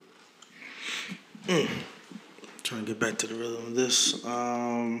Trying to get back to the rhythm of this.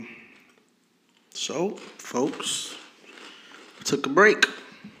 So, folks, took a break.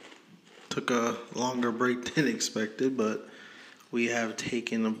 Took a longer break than expected, but we have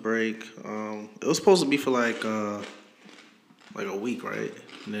taken a break. It was supposed to be for like a week, right?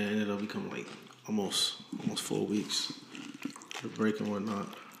 And then it ended up becoming like almost 4 weeks. The break and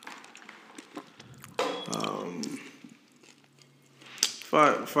whatnot.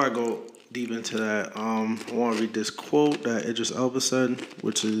 If I go deep into that, I want to read this quote that Idris Elba said,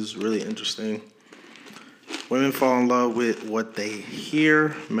 which is really interesting. Women fall in love with what they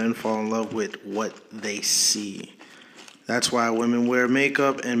hear. Men fall in love with what they see. That's why women wear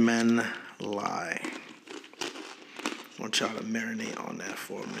makeup and men lie. I want y'all to marinate on that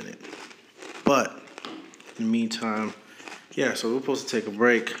for a minute. But in the meantime, yeah, so we're supposed to take a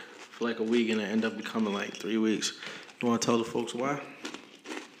break for like a week and it end up becoming like 3 weeks. You want to tell the folks why?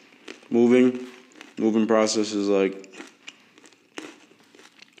 Moving process is like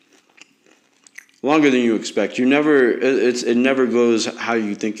longer than you expect. It never goes how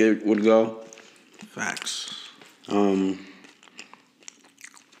you think it would go. Facts. But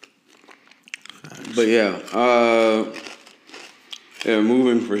yeah,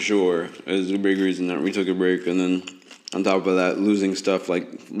 moving for sure is a big reason that we took a break, and then on top of that, losing stuff like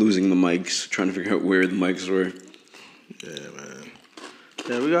losing the mics, trying to figure out where the mics were. Yeah, man.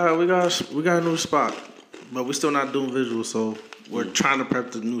 Yeah, we got a new spot, but we're still not doing visuals, so we're trying to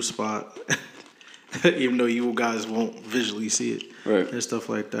prep the new spot, even though you guys won't visually see it, right, and stuff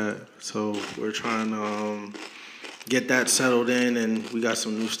like that. So we're trying to get that settled in, and we got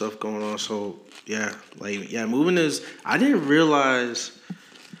some new stuff going on. So moving is. I didn't realize,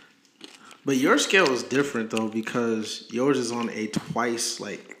 but your scale is different though because yours is on a twice,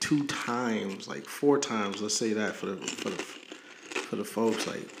 like 2 times, like 4 times. Let's say that for the folks,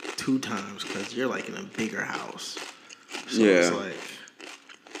 like 2 times, because you're like in a bigger house. So yeah, it's like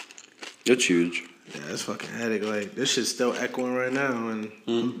it's huge. Yeah, it's fucking headache. Like this shit's still echoing right now, and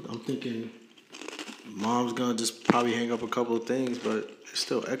I'm thinking mom's gonna just probably hang up a couple of things, but it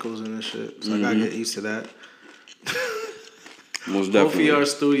still echoes in this shit. So I gotta get used to that. Most definitely. Hopefully our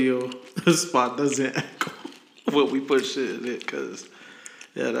studio spot doesn't echo when we put shit in it, because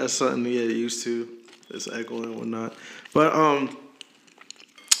that's something to get used to. It's echoing and whatnot. But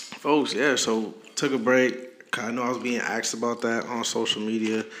folks, so took a break. I know I was being asked about that on social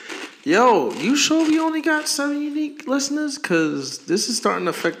media. Yo, you sure we only got 7 unique listeners? Because this is starting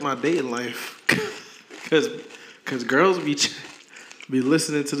to affect my dating life. Because girls be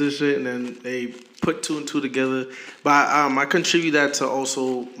listening to this shit and then they put 2 and 2 together. But I contribute that to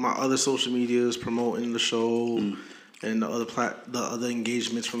also my other social medias, promoting the show and the other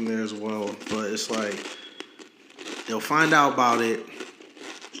engagements from there as well. But it's like they'll find out about it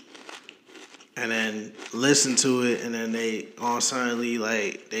and then listen to it, and then they all suddenly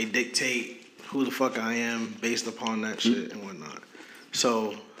like they dictate who the fuck I am based upon that shit and whatnot.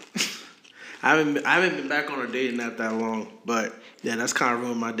 So I haven't been back on a dating app that long, but yeah, that's kind of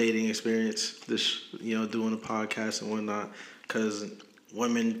ruined my dating experience. This doing a podcast and whatnot, because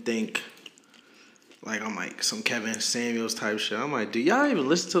women think like I'm like some Kevin Samuels type shit. I'm like, do y'all even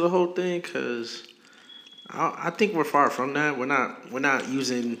listen to the whole thing? Because I think we're far from that. We're not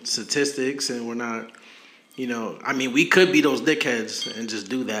using statistics, and we're not, I mean, we could be those dickheads and just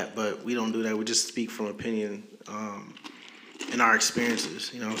do that, but we don't do that. We just speak from opinion in our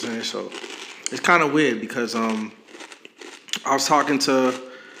experiences. You know what I'm saying? So it's kind of weird because I was talking to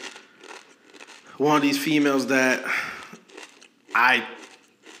one of these females that I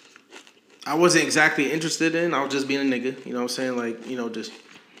wasn't exactly interested in. I was just being a nigga. You know what I'm saying? Like, just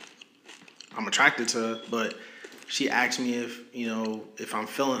I'm attracted to her, but she asked me if I'm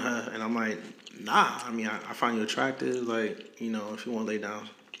feeling her, and I'm like, nah. I mean, I find you attractive. Like, if you want to lay down,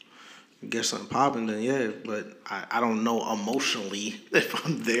 get something popping, then yeah. But I don't know emotionally if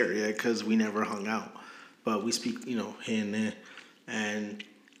I'm there yet because we never hung out. But we speak, here and there. And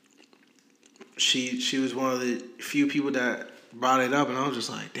she was one of the few people that brought it up, and I was just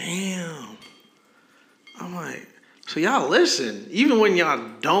like, damn. I'm like, so y'all listen, even when y'all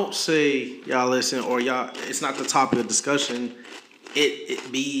don't say y'all listen or it's not the topic of discussion.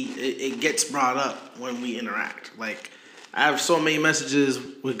 It gets brought up when we interact. Like I have so many messages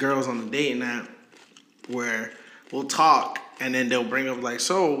with girls on the dating app where we'll talk and then they'll bring up like,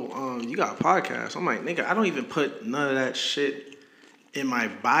 so you got a podcast? I'm like, nigga, I don't even put none of that shit in my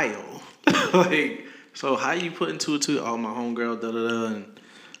bio. Like, so how you putting 2 and 2? Oh, my homegirl, da da da. And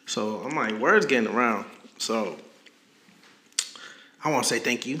so I'm like, words getting around. So I want to say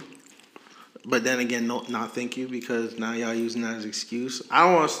thank you. But then again, no, not thank you, because now y'all using that as an excuse.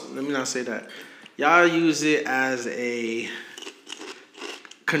 Let me not say that. y'all use it as a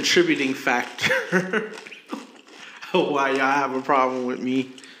contributing factor why y'all have a problem with me.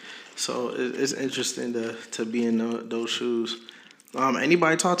 So it's interesting to be in those shoes.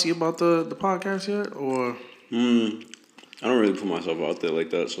 Anybody talk to you about the podcast yet, or? I don't really put myself out there like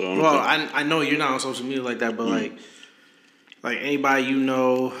that, so I don't. Well, I know you're not on social media like that, but like anybody you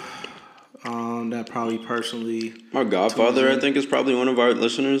know, that probably personally. My godfather, I think, is probably one of our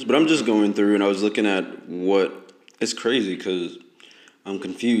listeners. But I'm just going through and I was looking at what. It's crazy because I'm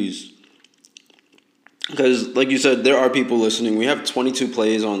confused. Because, like you said, there are people listening. We have 22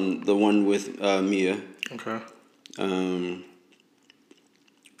 plays on the one with Mia. Okay. And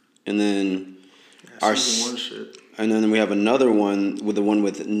then season 1 shit. And then we have another one with the one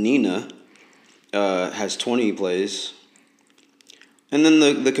with Nina. Has 20 plays. And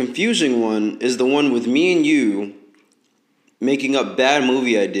then the confusing one is the one with me and you making up bad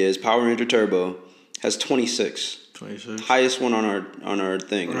movie ideas. Power Ranger Turbo has 26. 26. Highest one on our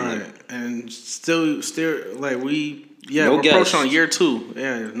thing. Right. And still like we're guests. approaching on year 2.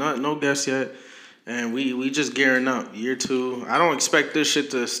 Yeah, no guests yet. And we just gearing up. Year 2. I don't expect this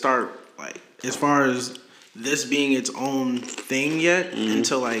shit to start like as far as this being its own thing yet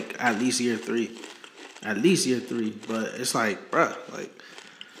until like at least year 3. At least year 3. But it's like, bruh, like,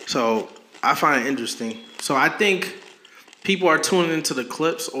 so I find it interesting. So I think people are tuning into the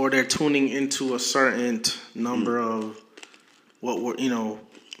clips or they're tuning into a certain number of what we're,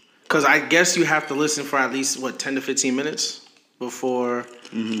 because I guess you have to listen for at least, 10 to 15 minutes before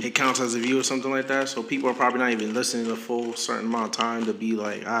it counts as a view or something like that. So people are probably not even listening the full certain amount of time to be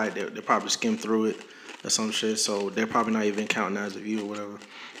like, all right, they're probably skim through it or some shit. So they're probably not even counting as a view or whatever.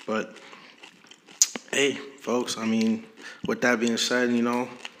 But, hey, folks, I mean, with that being said,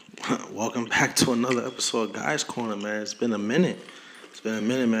 welcome back to another episode of Guys Corner, man. It's been a minute.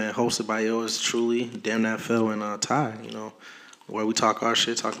 Man. Hosted by yours truly, Damn That Phil and Ty, where we talk our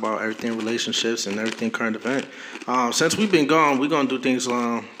shit, talk about everything relationships and everything current event. Since we've been gone, we're going to do things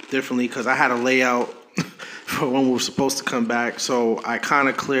differently because I had a layout for when we were supposed to come back. So I kind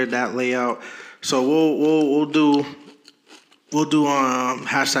of cleared that layout. So we'll do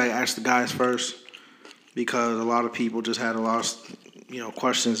hashtag Ask the Guys first because a lot of people just had a lot of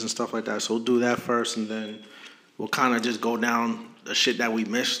questions and stuff like that. So we'll do that first, and then we'll kind of just go down the shit that we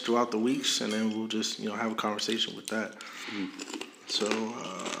missed throughout the weeks, and then we'll just have a conversation with that. So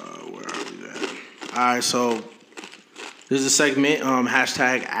where are we at? All right, so this is a segment.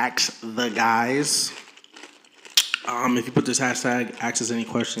 Hashtag Ask the Guys. If you put this hashtag, ask us any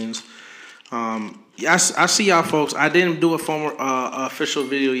questions. I see y'all folks. I didn't do a formal official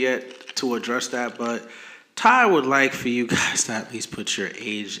video yet to address that, but Ty would like for you guys to at least put your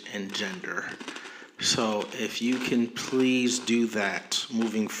age and gender. So if you can please do that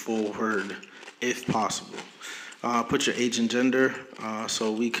moving forward, if possible. Put your age and gender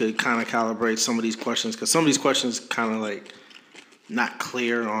so we could kind of calibrate some of these questions, because some of these questions kind of like not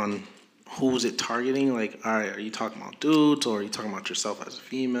clear on who's it targeting. Like, all right, are you talking about dudes or are you talking about yourself as a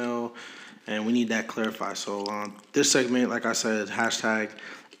female? And we need that clarified. So this segment, like I said, hashtag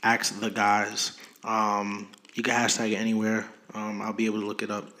Ask the Guys. You can hashtag it anywhere. I'll be able to look it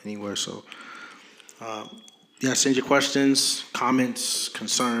up anywhere. So, send your questions, comments,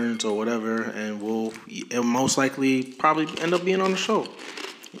 concerns, or whatever, and it'll most likely probably end up being on the show.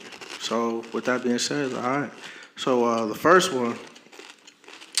 So, with that being said, all right. So, the first one,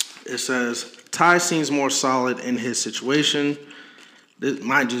 it says, Ty seems more solid in his situation.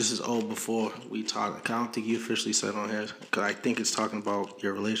 Mind you, this is old before we talk. I don't think you officially said on here, because I think it's talking about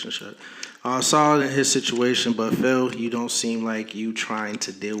your relationship. Solid in his situation, but Phil, you don't seem like you trying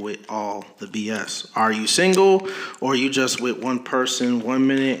to deal with all the BS. Are you single, or are you just with one person 1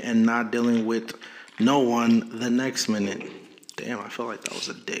 minute and not dealing with no one the next minute? Damn, I feel like that was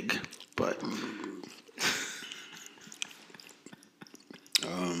a dig, but...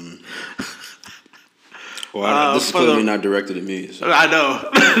 Well, this is clearly not directed at me. So. I know.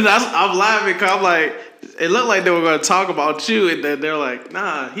 I'm laughing because I'm like, it looked like they were going to talk about you, and then they're like,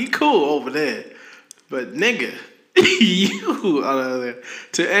 nah, he cool over there. But nigga, you over there.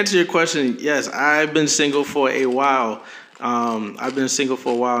 To answer your question, yes, I've been single for a while. I've been single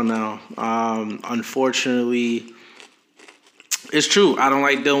for a while now. Unfortunately, it's true. I don't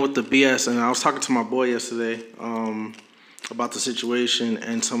like dealing with the BS. And I was talking to my boy yesterday about the situation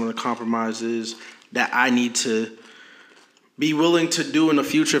and some of the compromises that I need to be willing to do in the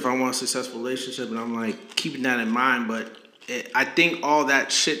future if I want a successful relationship. And I'm like, keeping that in mind. But I think all that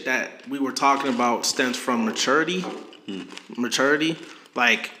shit that we were talking about stems from maturity. Maturity.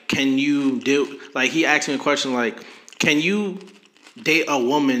 Like, can you do... Like, he asked me a question like, can you date a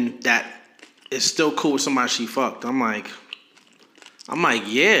woman that is still cool with somebody she fucked. I'm like,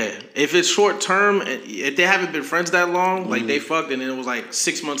 yeah. If it's short term, if they haven't been friends that long, like they fucked, and then it was like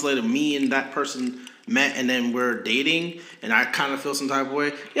 6 months later, me and that person met, and then we're dating, and I kind of feel some type of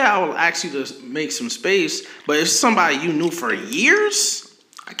way. Yeah, I will ask you to make some space. But if somebody you knew for years,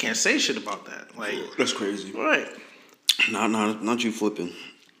 I can't say shit about that. Like, that's crazy. Right? Not you flipping.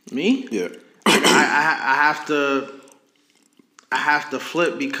 Me? Yeah. I have to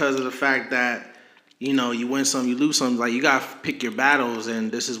flip because of the fact that, you know, you win some, you lose some. Like, you gotta pick your battles,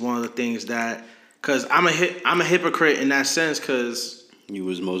 and this is one of the things that, cause I'm a hypocrite in that sense, cause you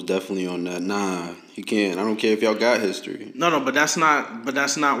was most definitely on that. Nah, you can't. I don't care if y'all got history. No, but that's not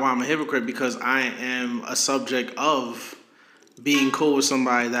why I'm a hypocrite, because I am a subject of being cool with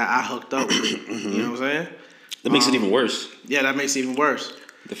somebody that I hooked up with. You know what I'm saying? That makes it even worse. Yeah, that makes it even worse.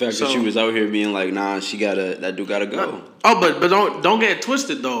 The fact that you was out here being like, nah, that dude gotta go. Oh, but don't get it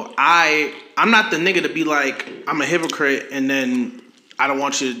twisted though. I'm not the nigga to be like, I'm a hypocrite and then I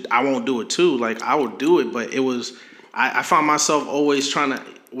won't do it too. Like, I would do it, but it was, I found myself always trying to,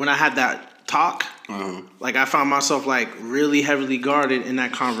 when I had that talk, like I found myself like really heavily guarded in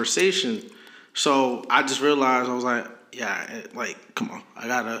that conversation. So I just realized, I was like, yeah, like, come on, I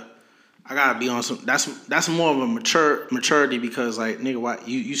gotta be on some. That's more of a maturity, because like, nigga, why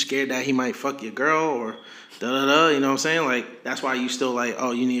you scared that he might fuck your girl or da da da? You know what I'm saying? Like, that's why you still like,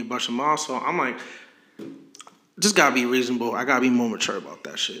 oh, you need to brush them off. So I'm like, just gotta be reasonable. I gotta be more mature about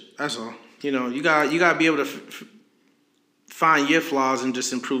that shit. That's all. You know, you gotta be able to find your flaws and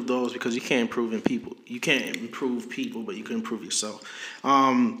just improve those, because you can't improve in people. You can't improve people, but you can improve yourself.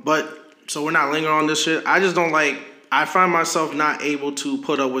 But so we're not lingering on this shit. I just don't like. I find myself not able to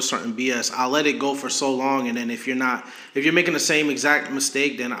put up with certain BS. I'll let it go for so long, and then if you're making the same exact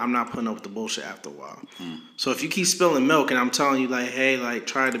mistake, then I'm not putting up with the bullshit after a while. So if you keep spilling milk, and I'm telling you like, hey, like,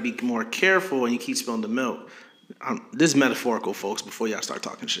 try to be more careful, and you keep spilling the milk, this is metaphorical, folks. Before y'all start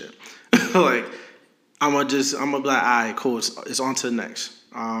talking shit, like, I'm gonna be like, all right, cool. It's on to the next.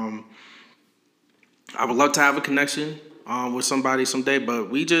 I would love to have a connection with somebody someday,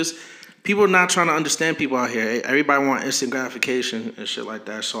 but people are not trying to understand people out here. Everybody want instant gratification and shit like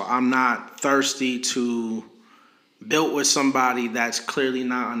that. So I'm not thirsty to build with somebody that's clearly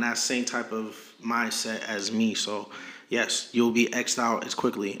not on that same type of mindset as me. So yes, you'll be X'd out as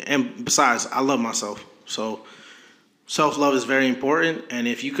quickly. And besides, I love myself. So self-love is very important. And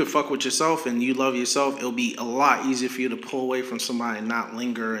if you could fuck with yourself and you love yourself, it'll be a lot easier for you to pull away from somebody and not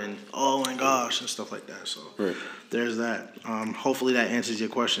linger and, oh my gosh, and stuff like that. So There's that. Hopefully that answers your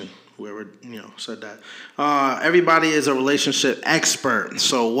question. Whoever said that. Everybody is a relationship expert.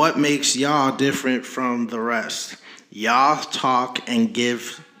 So what makes y'all different from the rest? Y'all talk and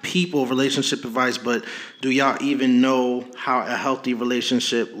give people relationship advice, but do y'all even know how a healthy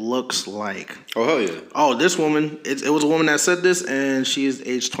relationship looks like? Oh, hell yeah. Oh, this woman, it was a woman that said this, and she is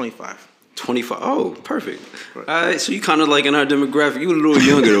age 25. 25. Oh, perfect. Right. All right, so you kind of like in our demographic. You a little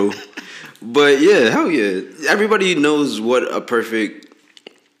younger though. But yeah, hell yeah. Everybody knows what a perfect.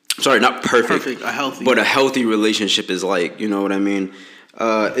 Sorry, not perfect, a healthy. But a healthy relationship is like, you know what I mean?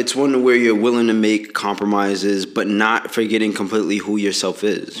 It's one where you're willing to make compromises, but not forgetting completely who yourself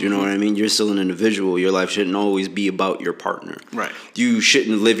is. You know what I mean? You're still an individual. Your life shouldn't always be about your partner. Right. You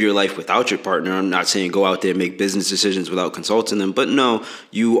shouldn't live your life without your partner. I'm not saying go out there and make business decisions without consulting them, but no,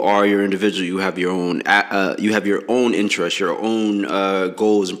 you are your individual. You have your own interests, your own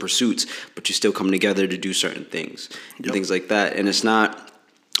goals and pursuits, but you still come together to do certain things, things like that. And there's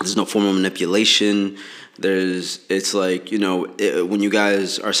no form of manipulation. It's like, when you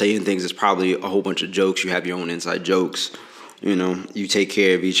guys are saying things, it's probably a whole bunch of jokes. You have your own inside jokes. You take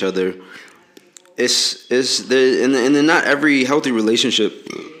care of each other. And then not every healthy relationship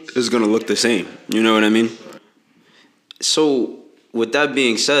is gonna look the same. You know what I mean? So with that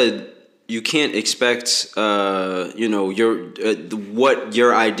being said, you can't expect what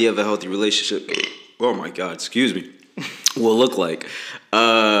your idea of a healthy relationship. Oh my God, excuse me. Will look like.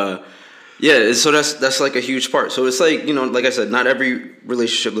 So that's like a huge part. So it's like, like I said, not every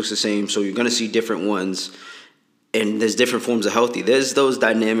relationship looks the same. So you're gonna see different ones, and there's different forms of healthy. There's those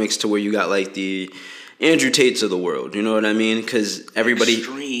dynamics to where you got like the Andrew Tates of the world. You know what I mean? Because everybody.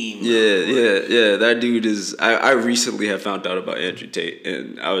 Extreme. Yeah. That dude is. I recently have found out about Andrew Tate,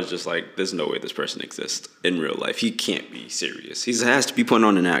 and I was just like, there's no way this person exists in real life. He can't be serious. He has to be putting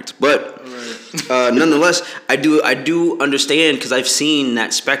on an act. But nonetheless, I do understand, because I've seen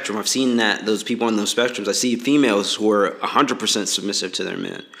that spectrum. I've seen those people on those spectrums. I see females who are 100% submissive to their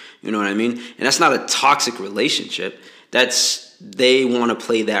man. You know what I mean? And that's not a toxic relationship. They want to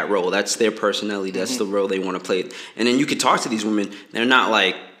play that role. That's their personality. That's the role they want to play. And then you could talk to these women. They're not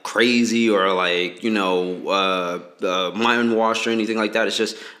like crazy or like, mind washed or anything like that. It's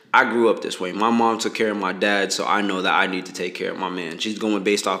just, I grew up this way. My mom took care of my dad, so I know that I need to take care of my man. She's going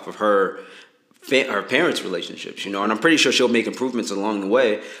based off of her parents' relationships, and I'm pretty sure she'll make improvements along the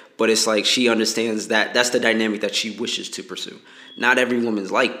way, but it's like she understands that that's the dynamic that she wishes to pursue. Not every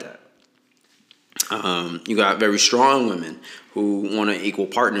woman's like that. You got very strong women who want an equal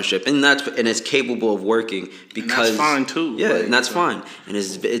partnership, and it's capable of working because and that's fine too. Yeah, and that's fine, and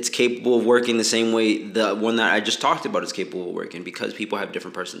it's capable of working the same way the one that I just talked about is capable of working because people have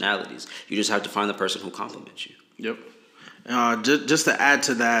different personalities. You just have to find the person who complements you. Yep. Just to add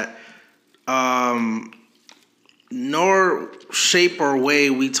to that. Nor shape or way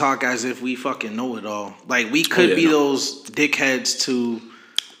we talk as if we fucking know it all. Like we could be those dickheads to.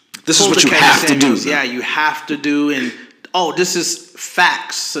 This is what you have to do. Yeah, you have to do, and this is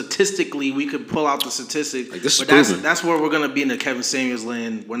facts. Statistically, we could pull out the statistics. Like this is but that's where we're gonna be in the Kevin Samuels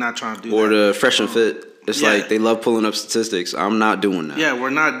land. We're not trying to do or that. Or the Fresh and Fit. It's like they love pulling up statistics. I'm not doing that. Yeah, we're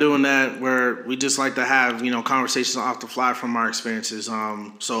not doing that. We just like to have conversations off the fly from our experiences.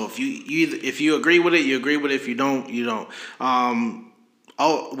 So if you agree with it, you agree with it. If you don't, you don't.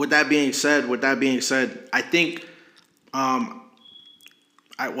 With that being said, I think I'm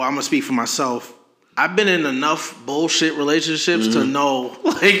gonna speak for myself. I've been in enough bullshit relationships to know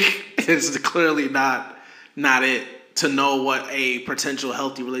it's clearly not it. To know what a potential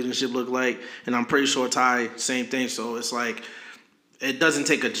healthy relationship look like, and I'm pretty sure Ty same thing. So it's like it doesn't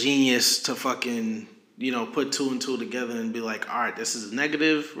take a genius to fucking put two and two together and be like, all right, this is a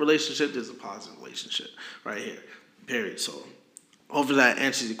negative relationship, this is a positive relationship right here, period. So hopefully that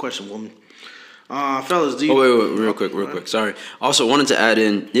answers your question, woman. Fellas, do you? Wait, real quick. Sorry. Also, wanted to add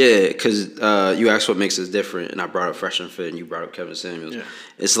in, because you asked what makes us different, and I brought up Fresh and Fit, and you brought up Kevin Samuels. Yeah.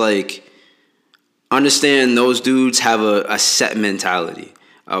 It's like. Understand those dudes have a set mentality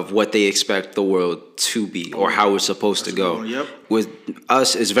of what they expect the world to be or how it's supposed to go. Yep. With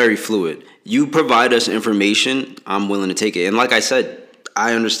us, it's very fluid. You provide us information, I'm willing to take it. And like I said,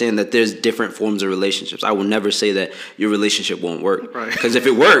 I understand that there's different forms of relationships. I will never say that your relationship won't work. Right. Because if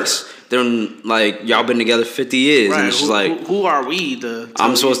it works, then y'all been together 50 years. Right. And it's just who are we to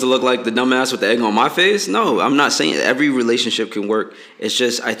I'm supposed to look like the dumbass with the egg on my face? No, I'm not saying every relationship can work. It's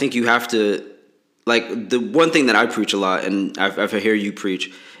just I think you have to. The one thing that I preach a lot, and I hear you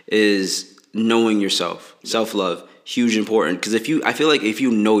preach, is knowing yourself, self-love, huge important. Because I feel like if you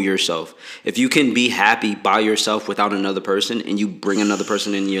know yourself, if you can be happy by yourself without another person, and you bring another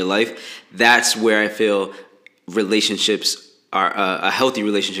person into your life, that's where I feel relationships are a healthy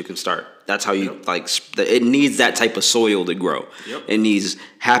relationship can start. That's how you it needs that type of soil to grow. Yep. It needs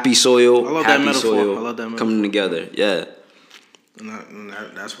happy soil, I love happy that metaphor. soil I love that metaphor. coming together. Yeah. And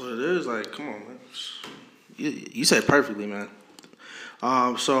that's what it is. Like, come on, man. You said it perfectly, man. So,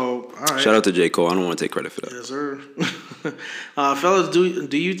 all right. Shout out to J. Cole. I don't want to take credit for that. Yes, sir. Fellas,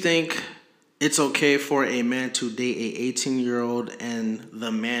 do you think it's okay for a man to date a 18-year-old and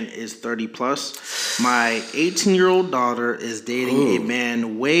the man is 30 plus? My 18-year-old daughter is dating a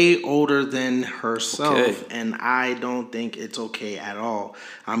man way older than herself, and I don't think it's okay at all.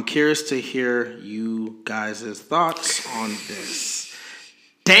 I'm curious to hear you guys' thoughts on this.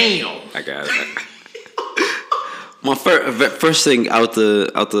 Damn. I got it. My first thing out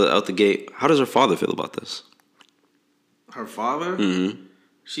the gate. How does her father feel about this? Her father? Mm-hmm.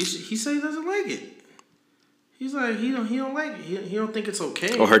 He said he doesn't like it. He's like he don't like it. He don't think it's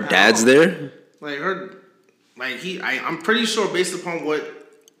okay. Oh, her dad's there. I'm pretty sure based upon what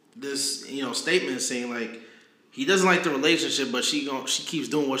this statement is saying, like he doesn't like the relationship, but she keeps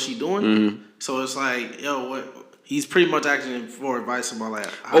doing what she's doing. Mm-hmm. So it's like he's pretty much asking for advice about like.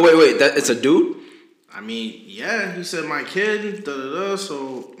 Wait, it's a dude. I mean, yeah, he said my kid,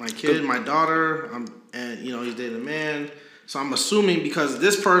 so my kid, my daughter, and he's dating a man. So I'm assuming because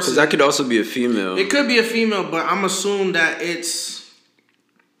this person... Because that could also be a female. It could be a female, but I'm assuming that it's...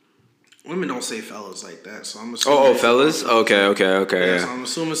 Women don't say fellas like that, so I'm assuming... Oh, fellas? Okay. Yeah, so I'm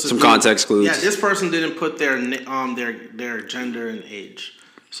assuming it's some context clues. Yeah, this person didn't put their gender and age.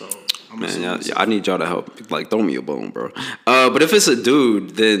 So I'm assuming... I need y'all to help. Throw me a bone, bro. But if it's a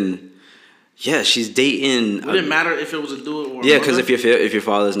dude, then... Yeah, she's dating. Would it matter if it was a dude or? Yeah, because if your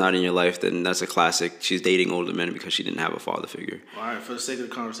father's not in your life, then that's a classic. She's dating older men because she didn't have a father figure. All right, for the sake of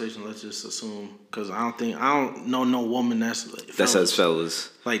the conversation, let's just assume because I don't know no woman that says fellas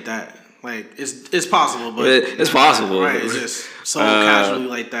like that. Like it's possible, but it's possible. Right, it's just so casually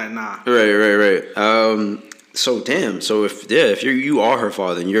like that. Nah. Right. So damn. So if you are her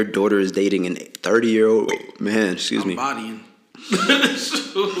father and your daughter is dating an 30-year-old man, excuse me. Bodying.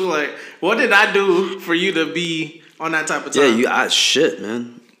 Like, what did I do for you to be on that type of time? Yeah, shit,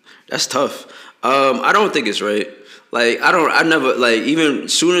 man. That's tough. I don't think it's right. Like, I never, like, even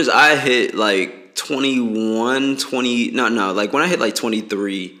soon as I hit, like, 21, 20, no, like, when I hit, like,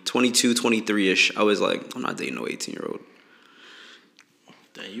 23, 22, 23-ish, I was like, I'm not dating no 18-year-old.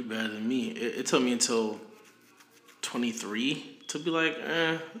 Damn, you better than me. It took me until 23 to be like,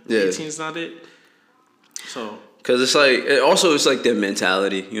 18's not it. So... Because it's like, it's like their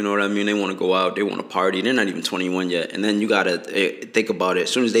mentality, you know what I mean? They want to go out, they want to party, they're not even 21 yet. And then you got to think about it.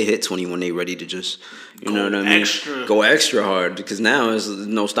 As soon as they hit 21, they ready to just, know what I mean? Go extra hard. Because now there's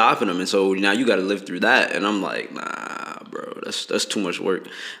no stopping them. And so now you got to live through that. And I'm like, nah, bro, that's too much work.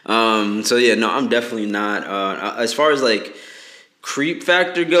 So yeah, no, I'm definitely not. As far as like creep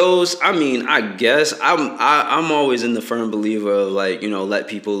factor goes, I mean, I guess I'm always in the firm believer of like, let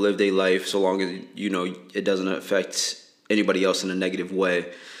people live their life so long as it doesn't affect anybody else in a negative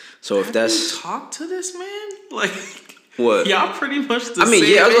way. So if that's you talk to this man, like what y'all pretty much the I mean,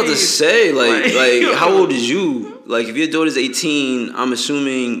 same yeah, I was about to age. say like how old is you? Like if your daughter's 18, I'm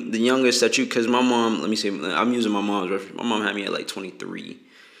assuming the youngest that you, because my mom, let me say, I'm using my mom's reference. My mom had me at like 23,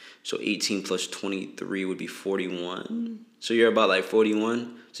 so 18 plus 23 would be 41. So you're about like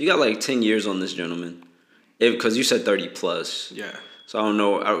 41. So you got like 10 years on this gentleman. Because you said 30 plus. Yeah. So I don't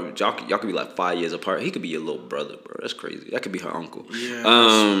know. Y'all could be like 5 years apart. He could be your little brother, bro. That's crazy. That could be her uncle. Yeah,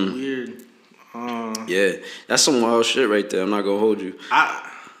 that's weird. Yeah, that's some wild shit right there. I'm not going to hold you.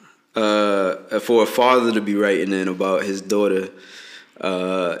 For a father to be writing in about his daughter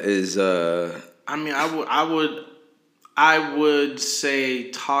is... I mean, I would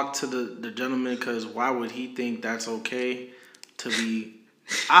say talk to the gentleman, because why would he think that's okay to be?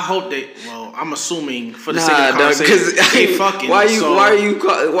 I hope they. Well, I'm assuming for the sake of the conversation, they fucking. Why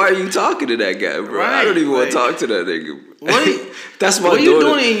are you talking to that guy, bro? Right, I don't even want to talk to that nigga. That's my daughter. What are you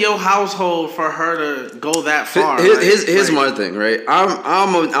doing in your household for her to go that far? Here's my thing, right?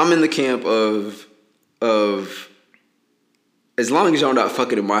 I'm in the camp of as long as y'all not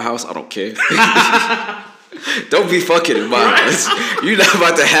fucking in my house, I don't care. Don't be fucking in my house. You're not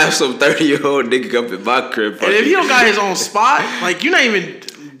about to have some 30-year-old nigga up in my crib. And if he don't got his own spot, like you're not even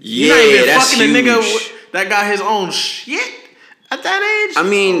fucking huge. A nigga that got his own shit at that age. I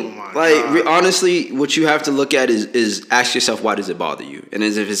mean, honestly, what you have to look at is ask yourself, why does it bother you? And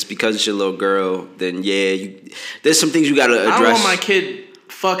as if it's because it's your little girl, then there's some things you got to address. I don't want my kid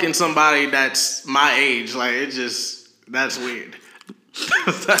fucking somebody that's my age. Like that's weird.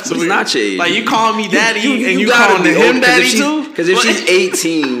 That's weird. It's not your age. Like you calling me daddy and you calling him daddy too? Because if she's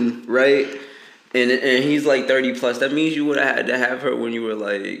 18, right, and he's like 30 plus, that means you would have had to have her when you were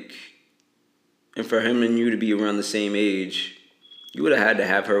like, and for him and you to be around the same age, you would have had to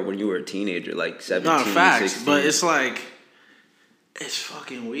have her when you were a teenager, like 17, not facts, 16. but it's like, it's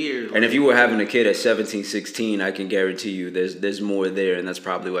fucking weird. Like, and if you were having a kid at 17, 16, I can guarantee you there's more there, and that's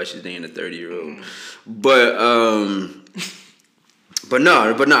probably why she's dating a 30-year-old. But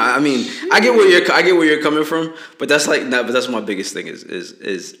no. I mean, I get where you're coming from. But that's like, but that's my biggest thing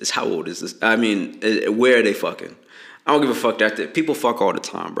is how old is this? I mean, where are they fucking? I don't give a fuck that people fuck all the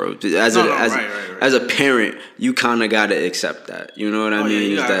time, bro. As a parent, you kind of gotta accept that. You know what I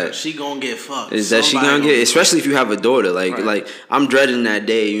mean? Yeah, that she gonna get fucked? Is that she gonna get? Especially if you have a daughter. Like I'm dreading that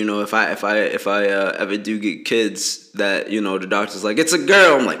day. You know, if I ever do get kids, that the doctor's like, it's a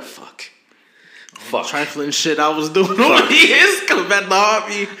girl. I'm like, fuck. Trifling shit I was doing over years coming back to haunt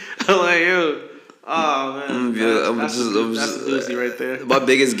me. I'm like, yo. Oh man, that's a doozy right there. My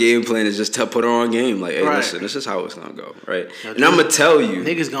biggest game plan is just to put her on game. Like, hey, listen, this is how it's gonna go, right? And I'm gonna tell you,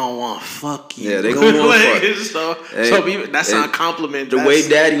 niggas gonna want fuck you. Yeah, they gonna want fuck. That's not a compliment. The way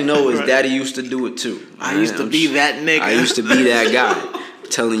Daddy knows, Daddy used to do it too. I used to be that nigga. I used to be that guy,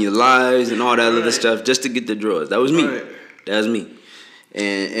 telling you lies and all that other stuff just to get the drawers. That was me. That was me.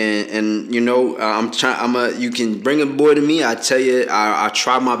 And I'm trying. You can bring a boy to me. I tell you, I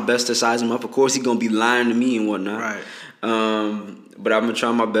try my best to size him up. Of course, he gonna be lying to me and whatnot. Right. But I'm gonna try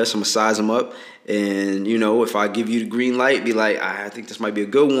my best. I'm gonna size him up. And if I give you the green light, be like, I think this might be a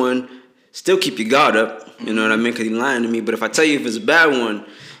good one. Still keep your guard up. You know what I mean? Because he's lying to me. But if I tell you if it's a bad one,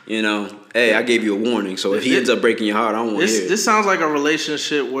 hey, I gave you a warning. So if he ends up breaking your heart, I don't want to hear it. This sounds like a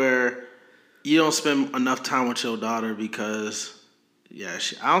relationship where you don't spend enough time with your daughter because. Yeah,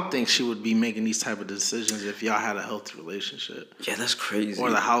 I don't think she would be making these type of decisions if y'all had a healthy relationship. Yeah, that's crazy. Or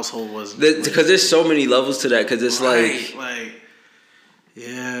the household wasn't. Because there's so many levels to that. Because it's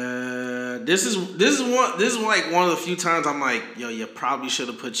yeah, this is like one of the few times I'm like, yo, you probably should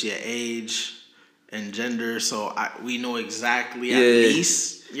have put your age and gender so we know exactly at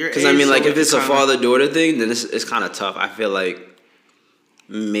least your age. Because I mean, like if it's a father-daughter thing, then it's kind of tough. I feel like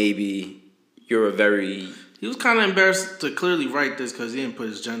maybe you're a very He was kind of embarrassed to clearly write this because he didn't put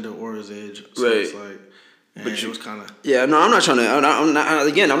his gender or his age. So right. It's like, but it was kind of. Yeah, no, I'm not trying to. I'm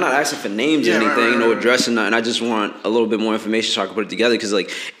not asking for names or anything, no address or nothing. I just want a little bit more information so I can put it together. Because,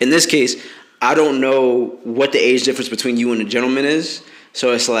 like, in this case, I don't know what the age difference between you and the gentleman is.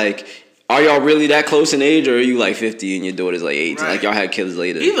 So it's like, are y'all really that close in age, or are you like 50 and your daughter's like 18? Right. Like, y'all had kids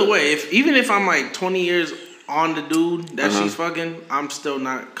later. Either way, even if I'm like 20 years on the dude that she's fucking, I'm still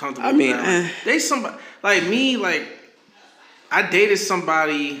not comfortable. I mean, with that. They somebody like me. Like, I dated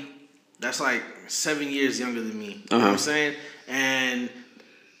somebody that's like 7 years younger than me. You know what I'm saying? And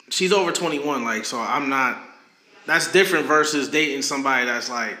she's over 21. Like, so I'm not. That's different versus dating somebody that's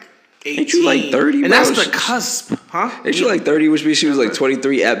like 18. Ain't you like 30? And that's the cusp, huh? Ain't you like 30, which means she was like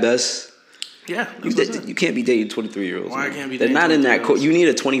 23 at best? Yeah. You can't be dating 23-year-olds. Why I can't be dating? They're not in that cool. You need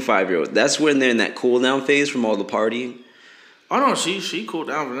a 25-year-old. That's when they're in that cool down phase from all the partying. Oh no, she cooled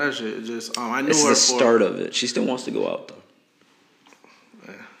down for that shit. It just I knew it's her. It's the start of it. She still wants to go out though.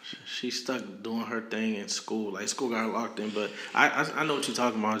 Yeah, she's stuck doing her thing in school. Like, school got her locked in. But I know what you're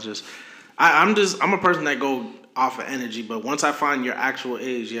talking about. It's just I'm a person that go off of energy. But once I find your actual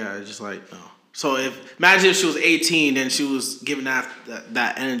age, yeah, it's just like no. So imagine if she was 18 and she was giving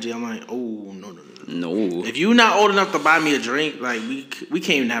that energy, I'm like, oh no. If you're not old enough to buy me a drink, like we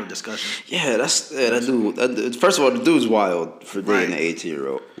can't even have a discussion. Yeah, that dude. First of all, the dude's wild for dating an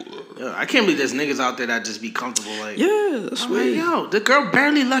 18-year-old. Yeah, I can't believe there's niggas out there that just be comfortable. Like, yeah, that's weird. Like, yo, the girl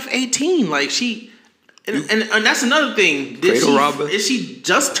barely left 18. Like, she. And that's another thing. Is she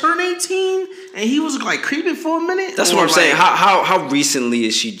just turned 18 and he was like creeping for a minute? That's what I'm saying. How recently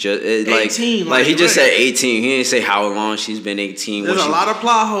is she just like 18? Like he just said 18. He didn't say how long she's been 18. There's a lot of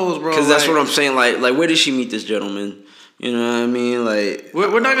plot holes, bro. Because that's what I'm saying. Like where did she meet this gentleman? You know what I mean? Like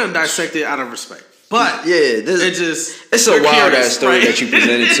we're not gonna dissect it out of respect, but yeah, it's a wild ass story that you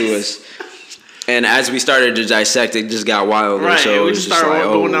presented to us. And as we started to dissect, it just got wilder. Right, so we just started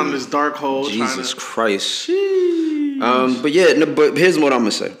going down this dark hole. Jesus Christ. But yeah, but here's what I'm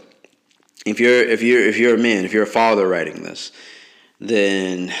gonna say. If you're a man, if you're a father writing this,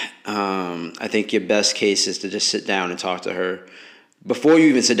 then I think your best case is to just sit down and talk to her. Before you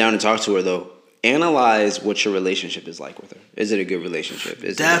even sit down and talk to her, though, analyze what your relationship is like with her. Is it a good relationship?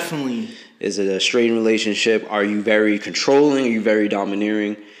 Definitely. Is it a strained relationship? Are you very controlling? Are you very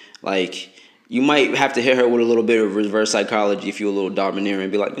domineering? Like, you might have to hit her with a little bit of reverse psychology if you're a little domineering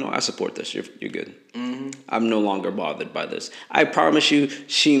and be like, I support this. You're good. Mm-hmm. I'm no longer bothered by this. I promise you,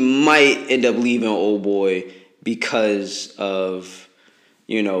 she might end up leaving old boy because of,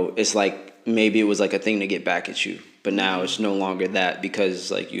 it's like maybe it was like a thing to get back at you. But now it's no longer that because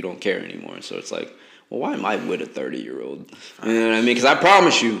like you don't care anymore. So it's like, well, why am I with a 30-year-old? You know what I mean? Because I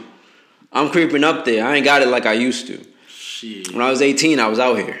promise you, I'm creeping up there. I ain't got it like I used to. Shit. When I was 18, I was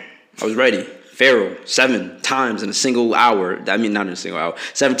out here. I was ready. Pharaoh 7 times in a single hour. I mean, not in a single hour.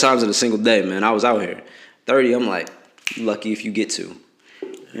 7 times in a single day, man. I was out here. 30, I'm like, lucky if you get to.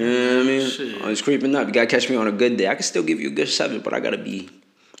 You know what I mean? Shit. I was creeping up. You got to catch me on a good day. I can still give you a good 7, but I got to be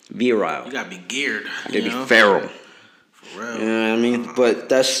virile. You got to be geared. I got to be Pharaoh. For real. You know what I mean? But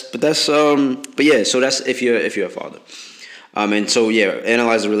yeah, so that's if you're a father. And so, yeah,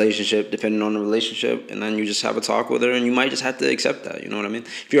 analyze the relationship depending on the relationship, and then you just have a talk with her, and you might just have to accept that. You know what I mean?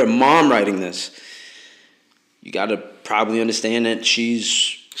 If you're a mom writing this, you got to probably understand that she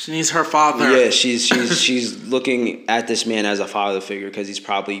needs her father. Yeah, she's looking at this man as a father figure because he's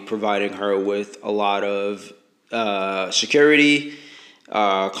probably providing her with a lot of security,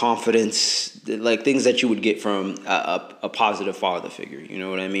 confidence, like things that you would get from a positive father figure. You know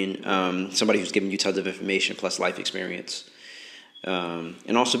what I mean? Somebody who's giving you tons of information plus life experience.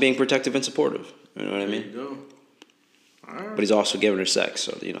 And also being protective and supportive. You know what I mean? There you go. All right. But he's also giving her sex,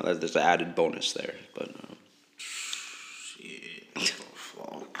 so there's an added bonus there. But shit.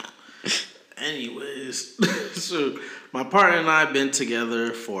 Anyways, so my partner and I have been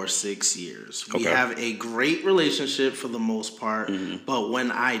together for 6 years. We have a great relationship for the most part, but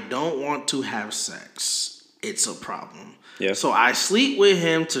when I don't want to have sex, it's a problem. Yeah. So I sleep with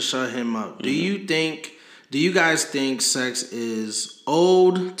him to shut him up. Do you guys think sex is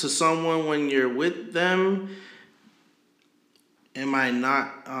owed to someone when you're with them? I'm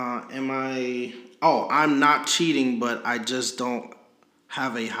not cheating, but I just don't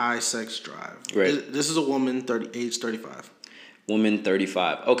have a high sex drive. Right. This is a woman, age 35. Woman,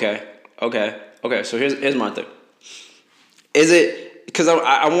 35. Okay. So here's my thing. Is it... Because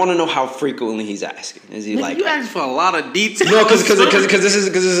I want to know how frequently he's asking. Is he like... You ask for a lot of details. No, because this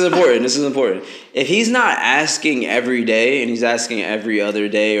is important. This is important. If he's not asking every day and he's asking every other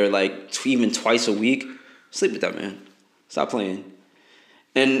day or like even twice a week, sleep with that man. Stop playing.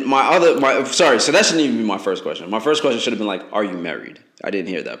 And sorry, so that shouldn't even be my first question. My first question should have been like, are you married? I didn't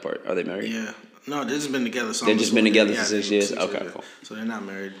hear that part. Are they married? Yeah. No, they've just been together. They've just been together for 6 years? Okay, cool. So they're not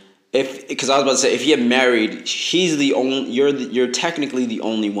married. Because I was about to say, if you're married, he's the only. You're technically the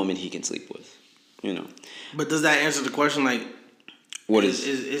only woman he can sleep with. You know. But does that answer the question? Like, what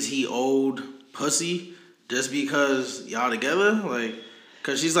is he old pussy just because y'all together? Like,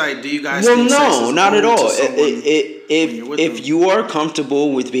 because she's like, do you guys? Well, think sex no, is not at old all. to someone If you are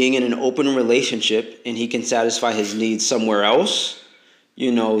comfortable with being in an open relationship and he can satisfy his needs somewhere else,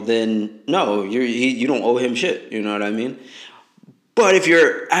 you know, then no, you don't owe him shit. You know what I mean? But if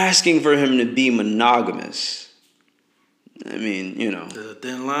you're asking for him to be monogamous, I mean, you know. There's a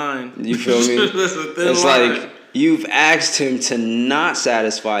thin line. You feel me? There's a thin it's line. like you've asked him to not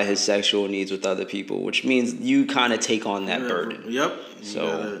satisfy his sexual needs with other people, which means you kind of take on that burden. Yep.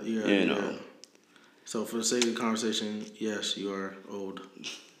 So, you know. So for the sake of the conversation, yes, you are old.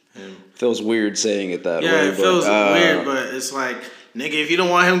 And feels weird saying it that way. Yeah, it feels weird, but it's like, nigga, if you don't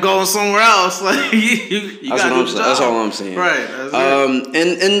want him going somewhere else, like you gotta do the job. That's all I'm saying. Right. That's it.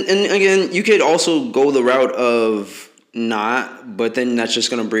 And again, you could also go the route of not, but then that's just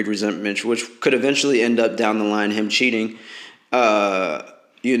gonna breed resentment, which could eventually end up down the line him cheating,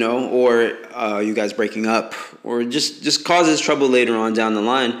 you know, or you guys breaking up, or just causes trouble later on down the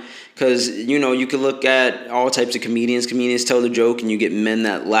line. Because, you know, you can look at all types of comedians. Comedians tell the joke and you get men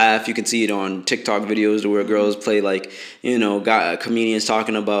that laugh. You can see it on TikTok videos where girls play like, you know, comedians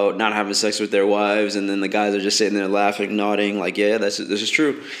talking about not having sex with their wives. And then the guys are just sitting there laughing, nodding like, yeah, this is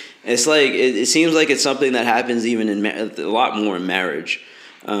true. It's like, it seems like it's something that happens even a lot more in marriage.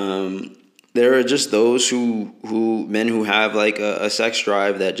 There are just those men who have like a sex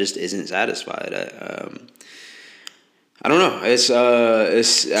drive that just isn't satisfied. I don't know.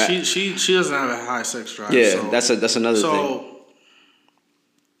 She doesn't have a high sex drive. Yeah, so that's another thing. So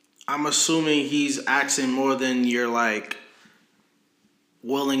I'm assuming he's asking more than you're like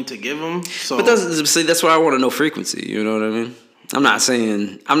willing to give him. So, but that's why I want to know frequency. You know what I mean? I'm not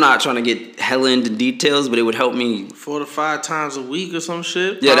trying to get hella into details, but it would help me 4 to 5 times a week or some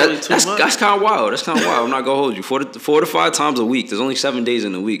shit. Yeah, that's kind of wild. That's kind of wild. I'm not gonna hold you. 4 to 5 times a week. There's only 7 days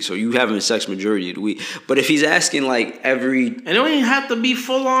in the week, so you having sex majority of the week. But if he's asking like every, and it don't even have to be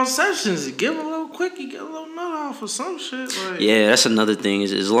full on sessions. Give him a little quickie, get a little nut off or some shit. Like, yeah, that's another thing.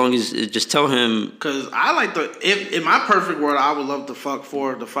 Is as long as just tell him. Because I like if in my perfect world, I would love to fuck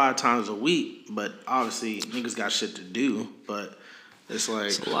 4 to 5 times a week. But obviously, niggas got shit to do. But it's like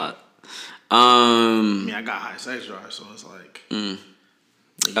it's a lot. I mean, I got high sex drive, so it's like, you want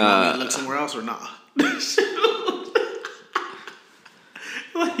me to look somewhere else or not?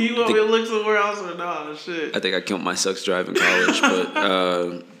 Like, you want me to look somewhere else or not? Shit. I think I killed my sex drive in college,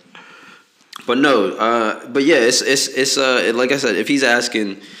 but no, but yeah, it's like I said, if he's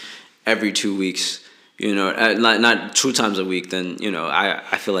asking every 2 weeks, you know, not 2 times a week, then you know,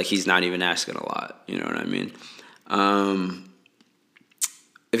 I feel like he's not even asking a lot. You know what I mean?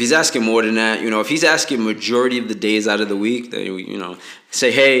 If he's asking more than that, you know, if he's asking majority of the days out of the week, then, you know,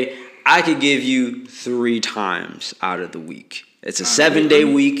 say, hey, I could give you 3 times out of the week. It's a 7-day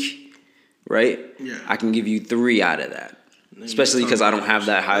week, right? Yeah. I can give you 3 out of that, especially because I don't have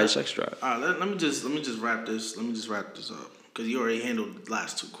that high sex drive. All right, let me just wrap this. Let me just wrap this up because you already handled the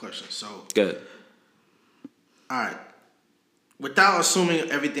last 2 questions. So good. All right. Without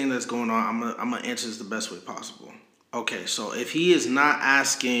assuming everything that's going on, I'm gonna answer this the best way possible. Okay, so if he is not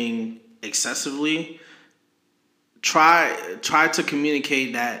asking excessively, try to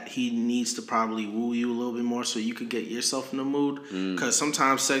communicate that he needs to probably woo you a little bit more so you could get yourself in the mood. Because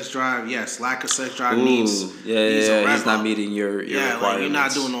sometimes sex drive, lack of sex drive needs he's not meeting your requirements. Like you're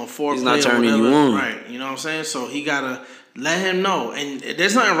not doing no foreplay. He's not turning you on. Right, you know what I'm saying? So he gotta let him know. And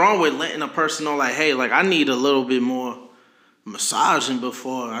there's nothing wrong with letting a person know, like, hey, like I need a little bit more massaging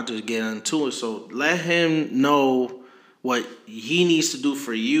before I just get into it. So let him know what he needs to do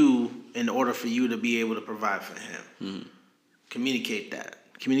for you in order for you to be able to provide for him. Communicate that.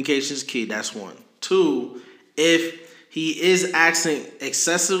 Communication is key. That's 1. 2, if he is asking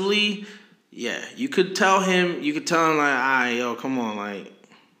excessively, you could tell him like, all right, yo, come on, like,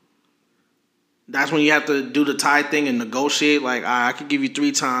 that's when you have to do the tie thing and negotiate. Like, all right, I could give you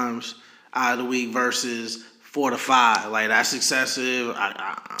 3 times out of the week versus 4 to 5. Like, that's excessive.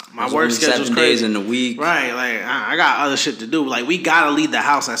 My work schedule's 7 crazy. days in the week. Right, like, I got other shit to do. Like, we gotta leave the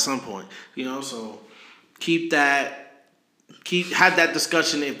house at some point. You know, so have that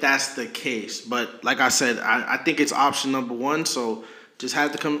discussion if that's the case. But like I said, I think it's option number 1. So just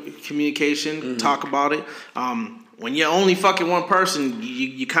have the communication, talk about it. When you're only fucking one person,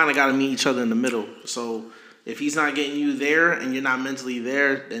 you kind of got to meet each other in the middle. So if he's not getting you there and you're not mentally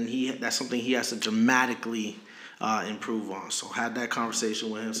there, then that's something he has to dramatically improve on. So have that conversation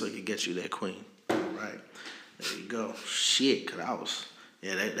with him so he can get you that queen. Right. There you go. Shit, cause I was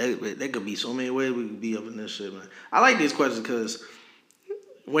there could be so many ways we could be up in this shit, man. I like these questions because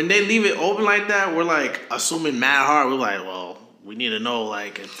when they leave it open like that, we're like assuming mad hard. We're like, well, we need to know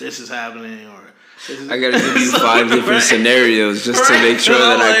like if this is happening or. I gotta give you 5 different scenarios just to make sure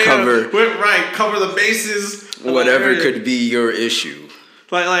that I cover the bases. Whatever could be your issue.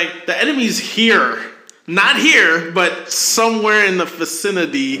 Like the enemy's here, not here, but somewhere in the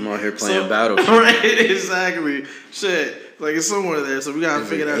vicinity. I'm out here playing Battlefield. Right, exactly. Shit, like it's somewhere there, so we gotta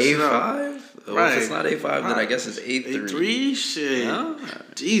figure that shit out. A5? Right. If it's not A5, then I guess it's A3. A3, shit. Yeah.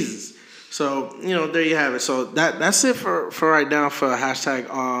 Jesus. So, there you have it. So that's it for right now for hashtag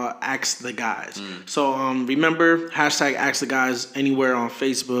Ask the Guys. So remember, hashtag Ask the Guys anywhere on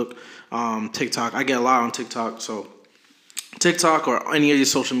Facebook, TikTok. I get a lot on TikTok. So TikTok or any of your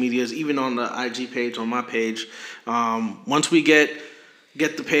social medias, even on the IG page, on my page. Once we get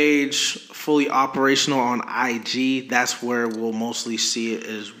the page fully operational on IG, that's where we'll mostly see it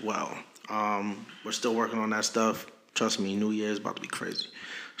as well. We're still working on that stuff. Trust me, New Year is about to be crazy.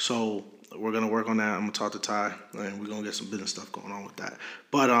 So we're going to work on that. I'm going to talk to Ty, and we're going to get some business stuff going on with that.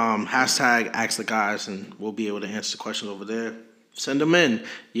 But hashtag Ask the Guys, and we'll be able to answer the questions over there. Send them in.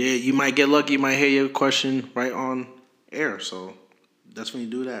 Yeah, you might get lucky. You might hear your question right on air. So that's when you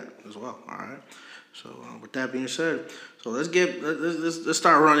do that as well. All right. So with that being said, so let's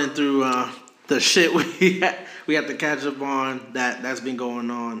start running through the shit we have to catch up on that's been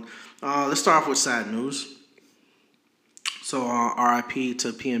going on. Let's start off with sad news. So R.I.P.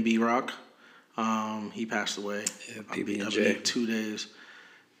 to PNB Rock. He passed away. Yeah, PB&J. I believe 2 days.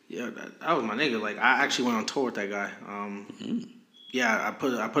 Yeah, that was my nigga. Like I actually went on tour with that guy. Yeah, I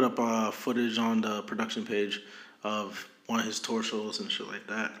put up footage on the production page of one of his tour shows and shit like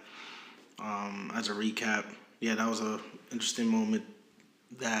that. As a recap, yeah, that was a interesting moment.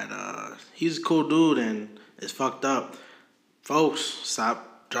 That he's a cool dude and it's fucked up. Folks,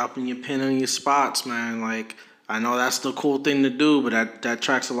 stop dropping your pin on your spots, man. Like. I know that's the cool thing to do, but that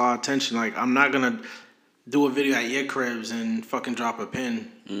attracts a lot of attention. Like, I'm not going to do a video at your cribs and fucking drop a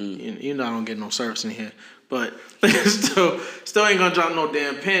pin. You know I don't get no service in here. But still ain't going to drop no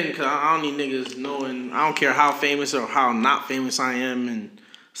damn pin because I don't need niggas knowing. I don't care how famous or how not famous I am and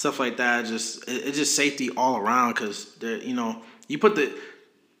stuff like that. It's just safety all around because, you put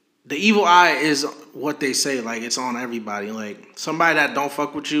the evil eye is what they say. Like, it's on everybody. Like, somebody that don't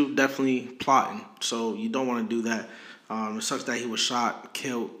fuck with you definitely plotting. So you don't want to do that. It sucks that he was shot,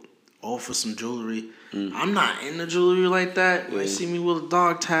 killed, all for some jewelry. I'm not into jewelry like that. You might see me with a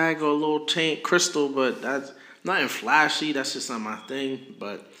dog tag or a little chain crystal, but that's not flashy. That's just not my thing.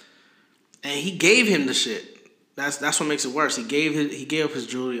 And he gave him the shit. That's what makes it worse. He gave up his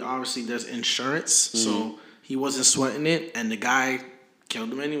jewelry. Obviously, there's insurance, so he wasn't sweating it. And the guy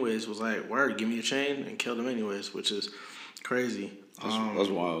killed him anyways. Was like, word, give me a chain, and killed him anyways, which is crazy. That's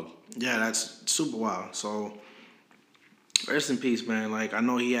wild. Yeah, that's super wild. So, rest in peace, man. Like, I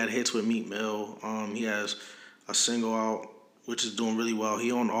know he had hits with Meek Mill. He has a single out, which is doing really well.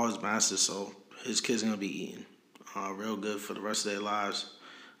 He owned all his masters, so his kids are going to be eating real good for the rest of their lives,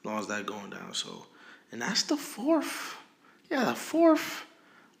 as long as that's going down. So, and that's the fourth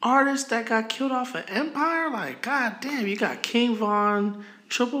artist that got killed off of Empire. Like, god damn, you got King Von,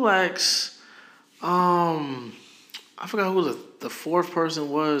 Triple X, I forgot who the fourth person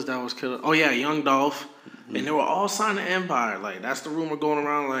was that was killed. Oh yeah, Young Dolph. And they were all signed to Empire. Like, that's the rumor going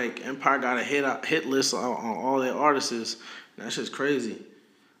around. Like, Empire got a hit list on all their artists. That's just crazy.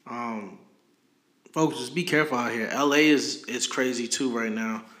 Folks, just be careful out here. LA it's crazy too right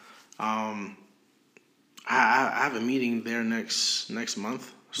now. I have a meeting there next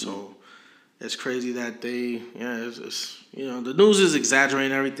month, so it's crazy that it's the news is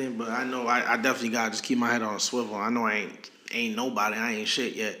exaggerating everything, but I know I definitely gotta just keep my head on a swivel. I know I ain't nobody, I ain't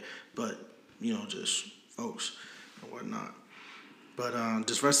shit yet, but just folks and whatnot. But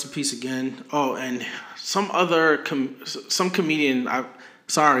just rest in peace again. Oh, and some other some comedian. I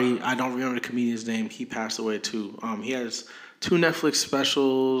don't remember the comedian's name. He passed away too. He has 2 Netflix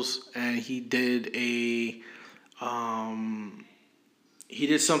specials, and he did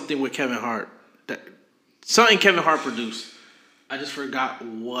something with Kevin Hart. Something Kevin Hart produced. I just forgot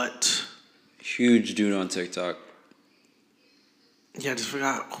what. Huge dude on TikTok. Yeah, I just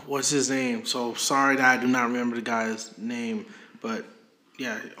forgot what's his name. So sorry that I do not remember the guy's name, but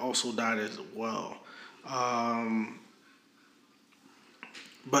yeah, he also died as well.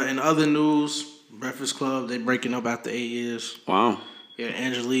 But in other news, Breakfast Club, they breaking up after 8 years. Wow. Yeah,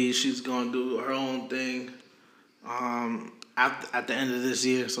 Angela Lee, she's gonna do her own thing. At the end of this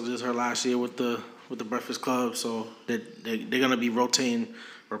year, so this is her last year with the Breakfast Club. So they're gonna be rotating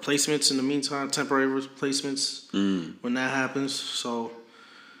replacements in the meantime, temporary replacements when that happens. So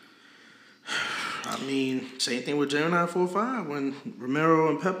I mean, same thing with Gemini 4-5 when Romero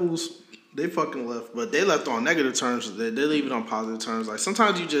and Pebbles they fucking left, but they left on negative terms. They leave it on positive terms. Like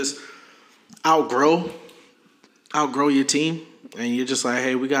sometimes you just outgrow your team, and you're just like,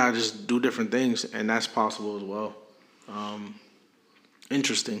 hey, we gotta just do different things, and that's possible as well.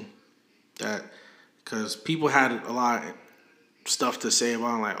 Interesting that because people had a lot of stuff to say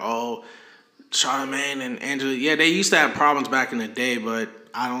about like, oh, Charlamagne and Angela. Yeah, they used to have problems back in the day, but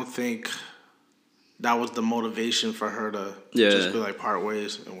I don't think that was the motivation for her to just be like part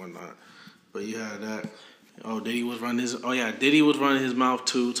ways and whatnot. But you had that. Oh, Diddy was running his mouth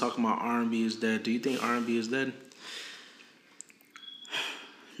too, talking about R&B is dead. Do you think R&B is dead?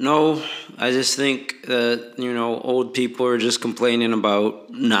 No, I just think that, old people are just complaining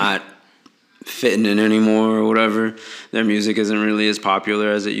about not fitting in anymore or whatever. Their music isn't really as popular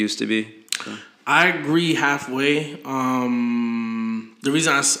as it used to be. So. I agree halfway. The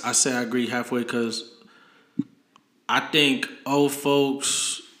reason I say I agree halfway because I think old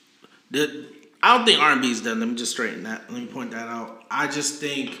folks... I don't think R&B is dead. Let me just straighten that. Let me point that out. I just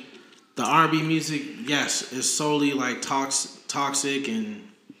think the R&B music, yes, is solely like toxic and...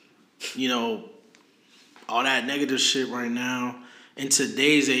 all that negative shit right now in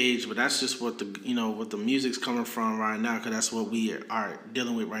today's age, but that's just what the music's coming from right now, because that's what we are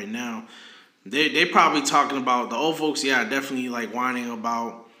dealing with right now. They probably talking about the old folks, yeah, definitely like whining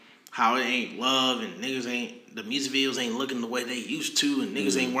about how it ain't love and the music videos ain't looking the way they used to, and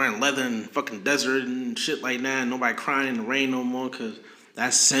niggas ain't wearing leather in fucking desert and shit like that, and nobody crying in the rain no more because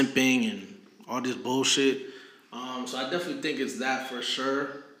that's simping and all this bullshit. So I definitely think it's that for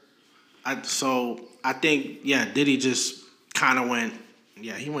sure. I think, yeah, Diddy just kind of went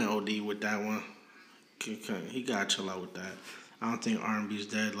OD with that one. He got to chill out with that. I don't think R&B's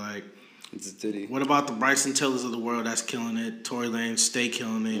dead. Like, it's a Diddy. What about the Bryson Tillers of the world that's killing it? Tory Lanez stay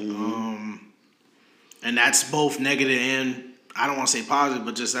killing it. Mm-hmm. And that's both negative and, I don't want to say positive,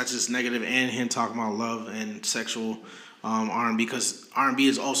 but that's just negative and him talking about love and sexual R&B, because R&B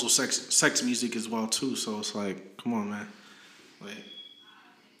is also sex music as well too. So it's like, come on, man. Like,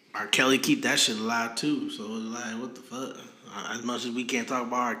 R. Kelly keep that shit alive too, so it's like, what the fuck? As much as we can't talk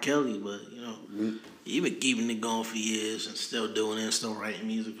about R. Kelly, but he been keeping it going for years and still doing it and still writing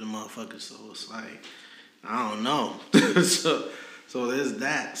music for motherfuckers. So it's like, I don't know. so there's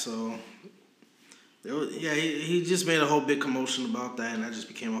that. So he just made a whole big commotion about that, and that just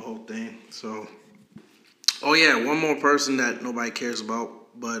became a whole thing. So, oh yeah, one more person that nobody cares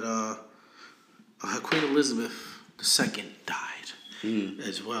about, but Queen Elizabeth II died.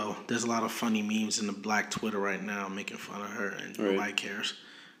 As well. There's a lot of funny memes in the black Twitter right now making fun of her, and nobody cares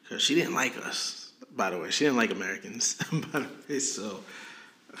because she didn't like us. By the way, she didn't like Americans. By the way, so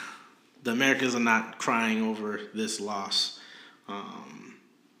the Americans are not crying over this loss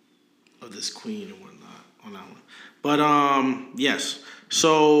of this queen and whatnot on that one. But yes.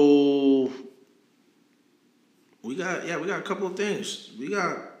 So we got a couple of things. We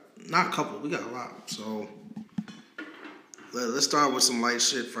got a lot. So. Let's start with some light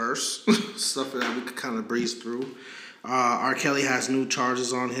shit first. Stuff that we could kind of breeze through. R. Kelly has new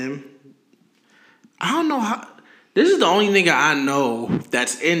charges on him. I don't know how... This is the only nigga I know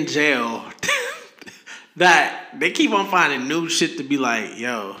that's in jail that they keep on finding new shit to be like,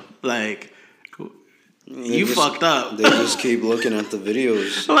 yo, like... You fucked up. They just keep looking at the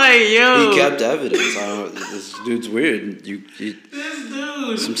videos. Like, yo. He kept evidence. This dude's weird. This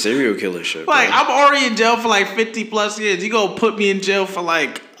dude. Some serial killer shit. Like, bro. I'm already in jail for like 50 plus years. You gonna put me in jail for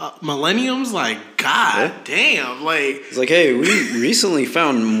like millenniums? Like, god damn. Like, it's like, hey, we recently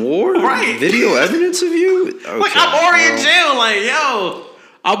found more video evidence of you? Okay, like, I'm already in jail. Like, yo.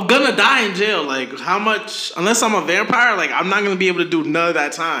 I'm gonna die in jail. Like, how much? Unless I'm a vampire, like, I'm not gonna be able to do none of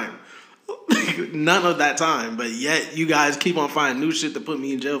that time. None of that time, but yet you guys keep on finding new shit to put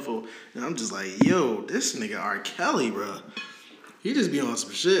me in jail for, and I'm just like, yo, this nigga R. Kelly, bro, he just be on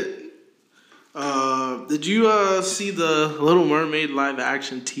some shit. Did you see the Little Mermaid live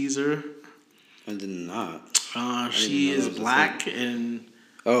action teaser? I did not. She is black, and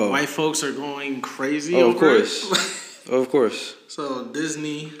white folks are going crazy. Oh, of course, of course. So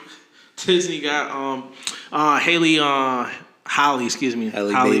Disney got Halle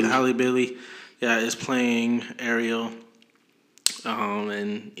Bailey, is playing Ariel,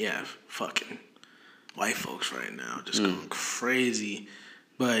 and yeah, fucking white folks right now just going crazy.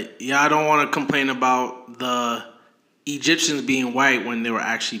 But yeah, I don't want to complain about the Egyptians being white when they were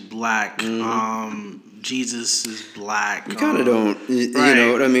actually black. Jesus is black. You kind of don't. You right.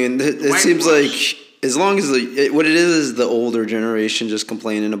 know what I mean? It seems like as long as what it is the older generation just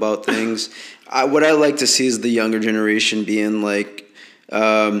complaining about things. What I like to see is the younger generation being like,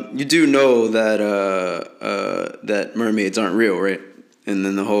 you do know that that mermaids aren't real, right? And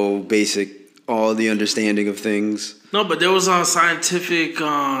then the whole all the understanding of things. No, but there was a scientific.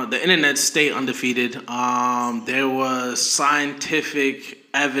 The internet stayed undefeated. There was scientific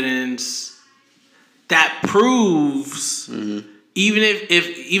evidence that proves,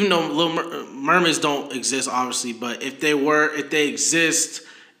 even though Little Mermaids don't exist, obviously, but if they exist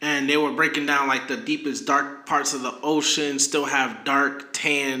and they were breaking down like the deepest dark parts of the ocean, still have dark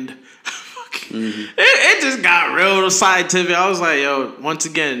tanned. It just got real scientific. I was like, yo, once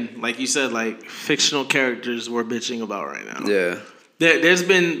again, like you said, like fictional characters we're bitching about right now. Yeah. There's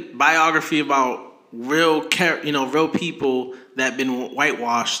been biography about real people that have been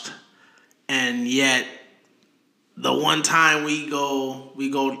whitewashed, and yet the one time we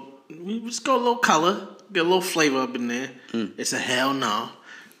just go a little color, get a little flavor up in there. It's a hell no.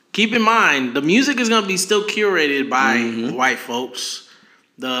 Keep in mind, the music is gonna be still curated by white folks.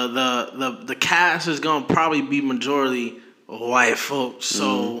 The cast is gonna probably be majority white folks.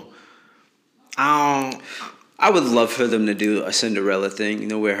 So I would love for them to do a Cinderella thing,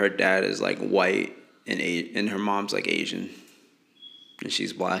 where her dad is like white and her mom's like Asian, and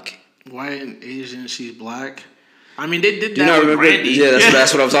she's black. White and Asian, she's black. I mean, they did that with Brandy. Yeah,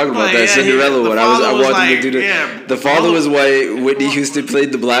 that's what I'm talking about. That Cinderella one. I wanted them to do that. Yeah, the father was white. Whitney Houston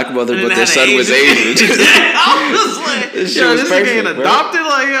played the black mother, but their son was Asian. I was like, this nigga getting adopted?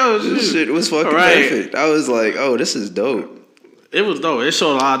 Like, yo, this shit was fucking perfect. I was like, oh, this is dope. It was dope. It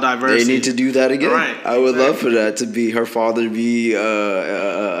showed a lot of diversity. They need to do that again. Right. I would love for that to be her father be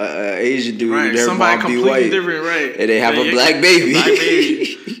Asian dude, and her mom be white, different, right? And they have a black baby. Black baby.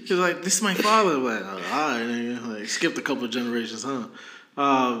 She's like, this is my father. Like, all right, nigga. Like, skipped a couple of generations, huh?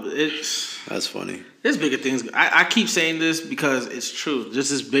 That's funny. There's bigger things. I keep saying this because it's true.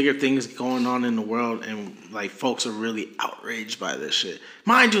 There's bigger things going on in the world, and like folks are really outraged by this shit.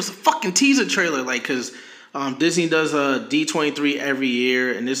 Mind you, it's a fucking teaser trailer, like, because Disney does a D23 every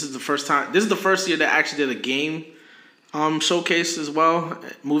year, and this is the first time. This is the first year that actually did a game showcase as well.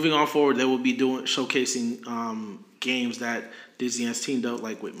 Moving on forward, they will be showcasing games that Disney has teamed up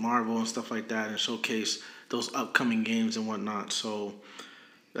like with Marvel and stuff like that, and showcase those upcoming games and whatnot. So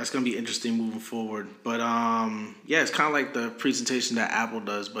that's gonna be interesting moving forward. But yeah, it's kind of like the presentation that Apple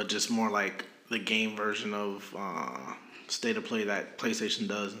does, but just more like the game version of State of Play that PlayStation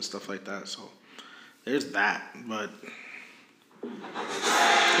does and stuff like that. So there's that. But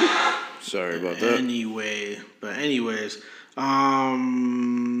sorry about that. Anyways,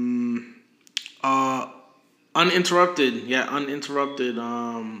 uninterrupted.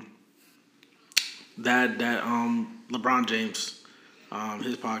 That LeBron James,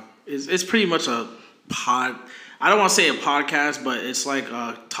 his pod, it's pretty much a pod. I don't want to say a podcast, but it's like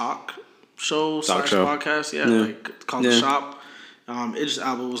a talk show / podcast. Yeah, like called The Shop. Idris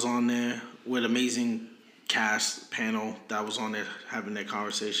Elba was on there with amazing cast panel that was on there having that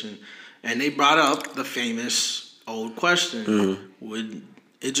conversation, and they brought up the famous old question: would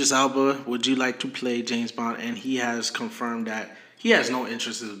Idris Elba, would you like to play James Bond? And he has confirmed that he has no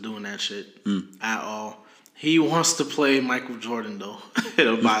interest in doing that shit at all. He wants to play Michael Jordan, though, in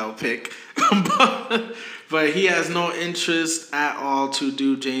a biopic. but he has no interest at all to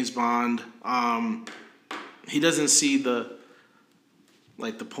do James Bond. He doesn't see the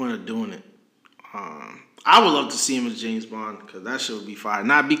point of doing it. I would love to see him as James Bond, because that shit would be fire.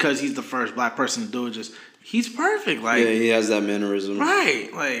 Not because he's the first black person to do it, just he's perfect. Like, yeah, he has that mannerism.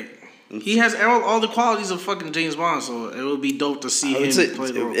 Right, like he has all the qualities of fucking James Bond, so it would be dope to see him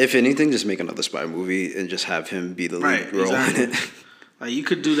play the role. If anything, just make another spy movie and just have him be the lead role in it. Like, you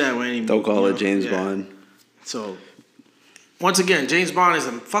could do that with any movie. Don't call it James Bond. So, once again, James Bond is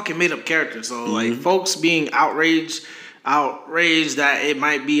a fucking made up character. So, like, folks being outraged that it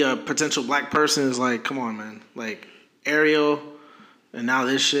might be a potential black person is like, come on, man. Like, Ariel, and now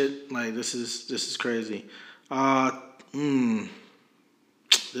this shit. Like, this is crazy.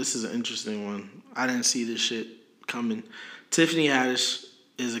 This is an interesting one. I didn't see this shit coming. Tiffany Haddish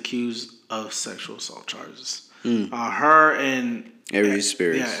is accused of sexual assault charges. Her and Ariel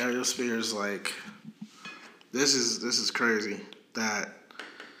Spears. Yeah, Ariel Spears. Like, this is crazy.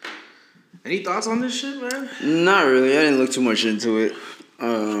 Any thoughts on this shit, man? Not really. I didn't look too much into it.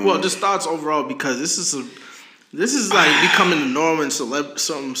 Well, just thoughts overall, because this is like becoming the norm in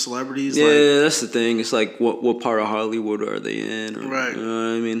some celebrities. Yeah, like, that's the thing. It's like what part of Hollywood are they in? Or, right. You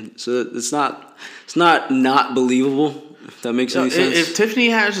know what I mean? So it's not believable. If that makes any sense. If Tiffany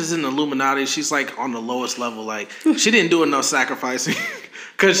Haddish is in the Illuminati, she's like on the lowest level. Like she didn't do enough sacrificing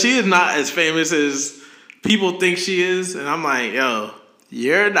because she is not as famous as people think she is. And I'm like, yo,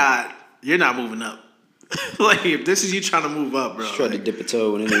 you're not moving up. Like if this is you trying to move up, bro. Try to dip a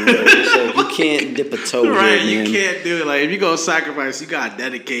toe in any way. It's like, you can't dip a toe right, here, you man. can't do it. Like if you go sacrifice, you gotta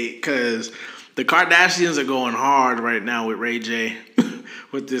dedicate because the Kardashians are going hard right now with Ray J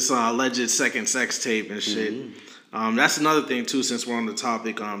with this alleged second sex tape and shit. Mm-hmm. That's another thing too. Since we're on the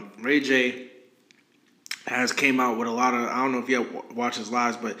topic, Ray J has came out with a lot of. I don't know if you watch his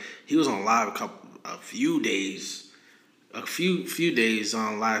lives, but he was on live a few days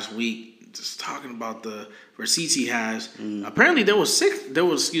last week. Just talking about the receipts he has. Apparently there was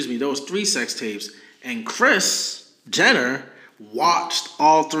 3 sex tapes, and Kris Jenner watched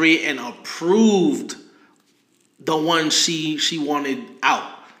all 3 and approved the one she wanted out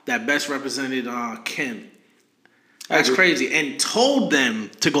that best represented Kim. That's crazy, and told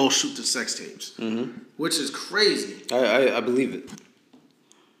them to go shoot the sex tapes, which is crazy. I believe it,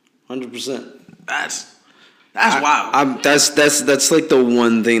 100%. That's wild. That's like the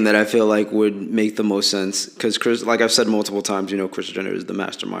one thing that I feel like would make the most sense because Kris, like I've said multiple times, Kris Jenner is the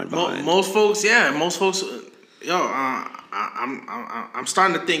mastermind behind. Most folks, I'm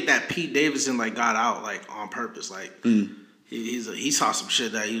starting to think that Pete Davidson like got out like on purpose, like he saw some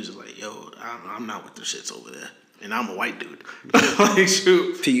shit that he was just like, yo, I'm not with the shits over there, and I'm a white dude. Like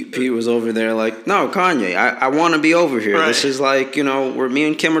shoot, Pete was over there like, no, Kanye, I want to be over here. Right. This is like where me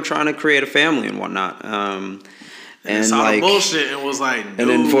and Kim are trying to create a family and whatnot. And saw like, the bullshit and was like, dude. And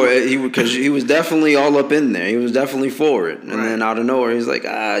then because he was definitely all up in there. He was definitely for it. And then out of nowhere, he's like,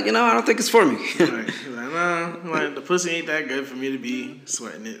 I don't think it's for me. Right. He's like, nah, like the pussy ain't that good for me to be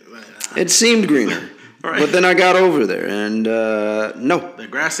sweating it. Like, It seemed greener. Right. But then I got over there, and no. The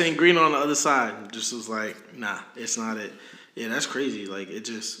grass ain't green on the other side. Just was like, nah, it's not it. Yeah, that's crazy. Like, it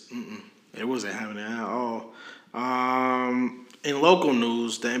just, it wasn't happening at all. In local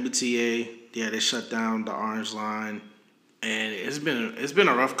news, the MBTA, they shut down the Orange Line, and it's been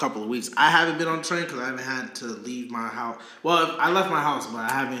a rough couple of weeks. I haven't been on the train because I haven't had to leave my house. Well, I left my house, but I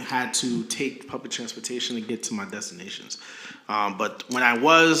haven't had to take public transportation to get to my destinations. But when I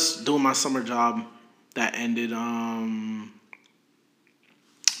was doing my summer job, that ended.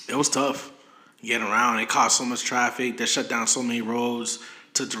 It was tough getting around. It caused so much traffic. They shut down so many roads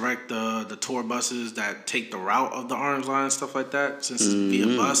to direct the tour buses that take the route of the Orange Line and stuff like that. Since it's via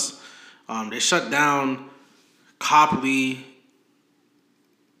bus, they shut down Copley,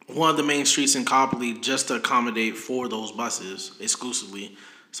 one of the main streets in Copley, just to accommodate for those buses exclusively.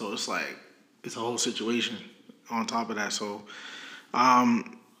 So it's like it's a whole situation on top of that. So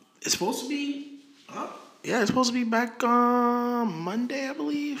it's supposed to be. It's supposed to be back on Monday, I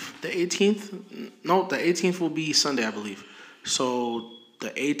believe. The 18th. No, the 18th will be Sunday, I believe. So the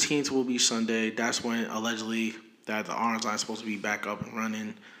 18th will be Sunday. That's when allegedly that the Orange Line is supposed to be back up and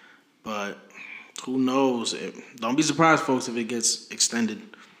running. But who knows? Don't be surprised, folks, if it gets extended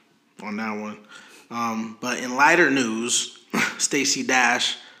on that one. But in lighter news, Stacey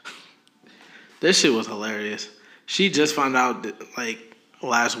Dash, this shit was hilarious. She just found out like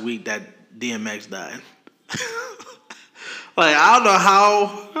last week that DMX died. Like I don't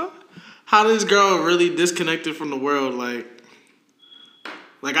know how this girl really disconnected from the world. Like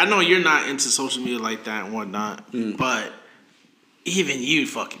I know you're not into social media like that and whatnot, but even you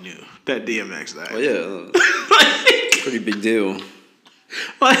fucking knew that DMX died. Oh yeah, pretty big deal.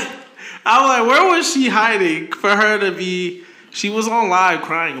 Like I'm like, where was she hiding for her to be? She was on live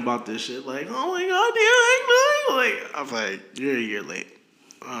crying about this shit. Like, oh my god, DMX died. Like I'm like, you're a year late.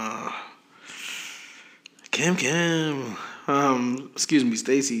 Kim. Excuse me,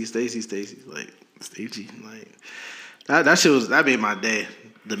 Stacy. Like Stacey. Like that shit that made my day.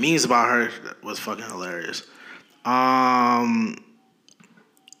 The memes about her was fucking hilarious. Oh,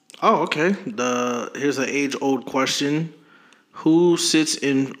 okay. Here's an age-old question. Who sits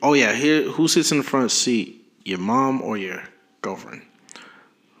in the front seat? Your mom or your girlfriend?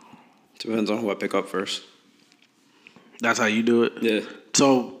 Depends on who I pick up first. That's how you do it? Yeah.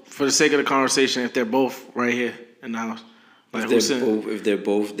 So, for the sake of the conversation, if they're both right here in the house, like if they're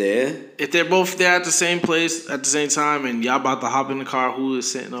both there, if they're both there at the same place at the same time, and y'all about to hop in the car, who is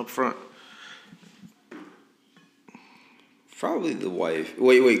sitting up front? Probably the wife.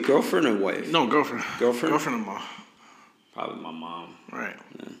 Wait, girlfriend or wife? No, girlfriend. Girlfriend and mom. Probably my mom. Right.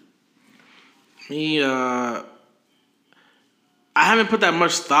 Yeah. Me, I haven't put that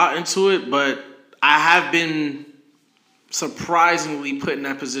much thought into it, but I have been surprisingly put in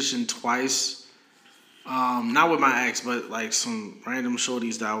that position twice. Not with my ex, but like some random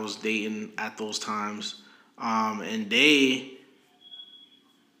shorties that I was dating at those times. and they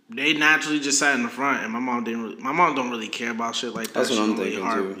naturally just sat in the front, and my mom don't really care about shit like that. That's what I'm really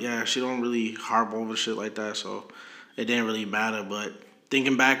thinking too. Yeah, she don't really harp over shit like that, so it didn't really matter. But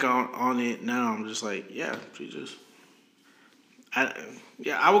thinking back on it now, I'm just like, yeah, she just.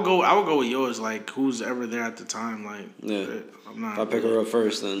 I would go with yours. Like, who's ever there at the time? Like, yeah, I'm not. If I pick her up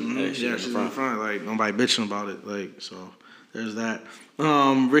first, then hey, she's in the front. Like, nobody bitching about it. Like, so there's that.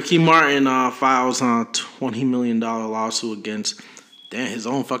 Ricky Martin files a $20 million lawsuit against his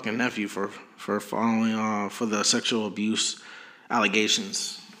own fucking nephew for following for the sexual abuse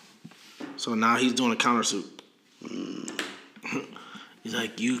allegations. So now he's doing a countersuit. He's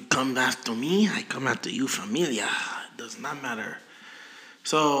like, you come after me, I come after you, familia. It does not matter.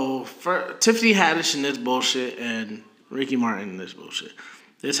 So for Tiffany Haddish in this bullshit and Ricky Martin in this bullshit,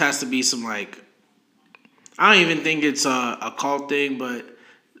 this has to be some like, I don't even think it's a cult thing, but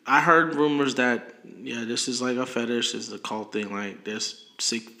I heard rumors that this is like a fetish, this is a cult thing. Like, there's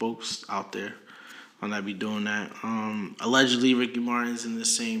sick folks out there that be doing that. Allegedly Ricky Martin's in the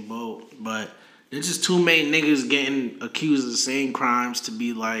same boat, but there's just too many niggas getting accused of the same crimes to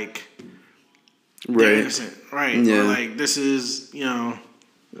be like, innocent, right? Yeah. Or like, this is,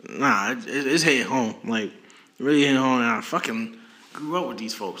 it's hitting home. Like, really hitting home. And I fucking grew up with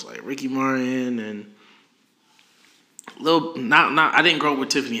these folks, like Ricky Martin and I didn't grow up with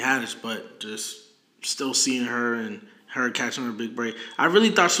Tiffany Haddish, but just still seeing her and her catching her big break. I really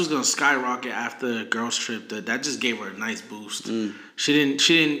thought she was gonna skyrocket after the girls trip. That just gave her a nice boost. She didn't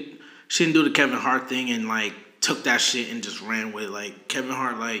do the Kevin Hart thing and like took that shit and just ran with it. Like, Kevin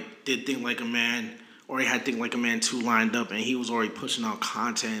Hart like did Think Like a Man, or he had Think Like a Man 2 lined up, and he was already pushing out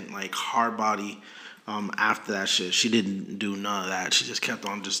content like hard body. After that shit, she didn't do none of that. She just kept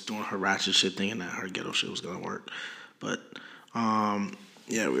on just doing her ratchet shit, thinking that her ghetto shit was gonna work. But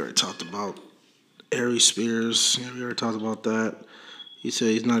we already talked about Ari Spears. Yeah, we already talked about that. He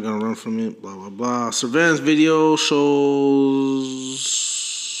said he's not gonna run from it. Blah blah blah. Surveillance video shows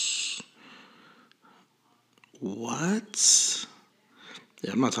what?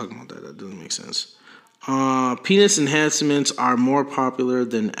 Yeah, I'm not talking about that. That doesn't make sense. Penis enhancements are more popular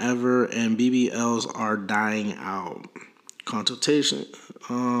than ever, and BBLs are dying out. Consultation,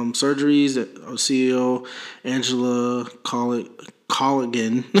 surgeries. CEO Angela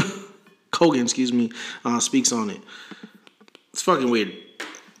Cogan, speaks on it. It's fucking weird.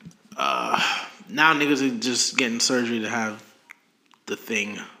 Now niggas are just getting surgery to have the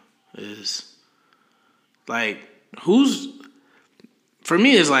thing. Is like, for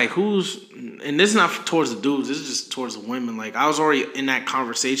me, it's like, and this is not towards the dudes, this is just towards the women. Like, I was already in that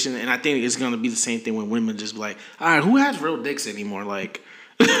conversation, and I think it's going to be the same thing when women just be like, all right, who has real dicks anymore? Like,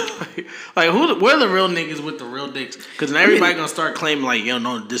 where are the real niggas with the real dicks? Because everybody going to start claiming, like, yo,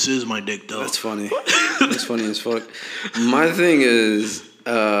 no, this is my dick, though. That's funny. That's funny as fuck. My thing is,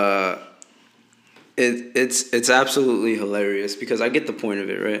 it's absolutely hilarious, because I get the point of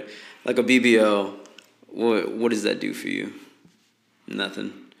it, right? Like, a BBL, what does that do for you?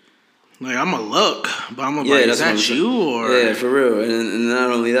 Nothing. Like, I'm gonna look, but I'm gonna be like, is that you, or? Yeah, for real. And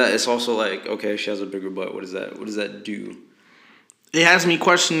not only that, it's also like, okay, she has a bigger butt. What does that do? It has me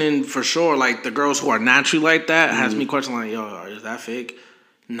questioning for sure. Like, the girls who are naturally like that has me questioning, like, yo, is that fake?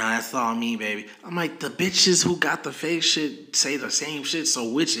 Nah, that's all me, baby. I'm like, the bitches who got the fake shit say the same shit,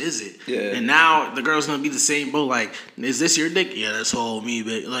 so which is it? Yeah. And now the girl's gonna be the same boat. Like, is this your dick? Yeah, that's all me,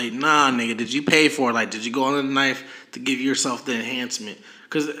 baby. Like, nah, nigga, did you pay for it? Like, did you go under the knife to give yourself the enhancement?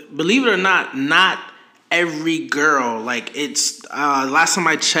 Because believe it or not every girl, like, it's, last time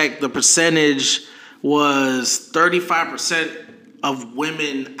I checked, the percentage was 35% of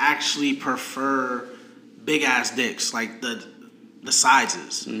women actually prefer big ass dicks, like the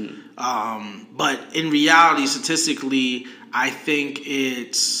sizes. But in reality, statistically, I think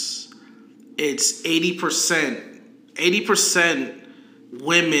it's 80%. 80%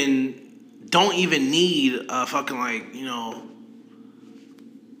 women don't even need a fucking, like,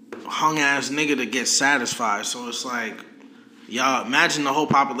 hung ass nigga to get satisfied. So it's like, y'all imagine the whole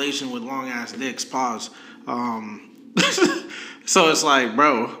population with long ass dicks. Pause. So it's like,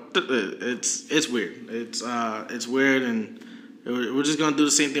 bro, it's weird. It's weird, and we're just gonna do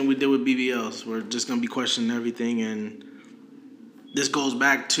the same thing we did with BBLs. We're just gonna be questioning everything, and this goes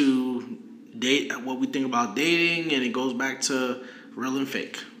back to what we think about dating, and it goes back to real and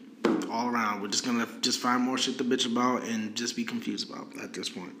fake. All around, we're just gonna find more shit to bitch about and just be confused about at this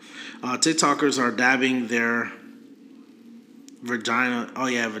point. TikTokers are dabbing their vagina. Oh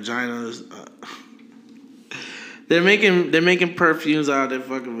yeah, vaginas. They're making perfumes out of their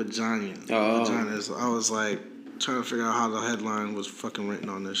fucking vaginas. I was like trying to figure out how the headline was fucking written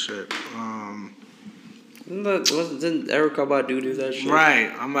on this shit. Didn't Erykah Badu do that shit?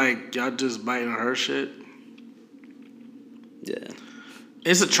 Right. I'm like, y'all just biting on her shit. Yeah.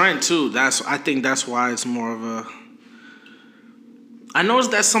 It's a trend too. I think that's why it's more of a. I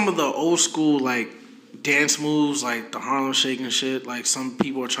noticed that some of the old school like dance moves, like the Harlem Shake and shit, like some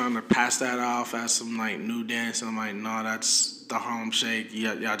people are trying to pass that off as some like new dance. And I'm like, no, that's the Harlem Shake.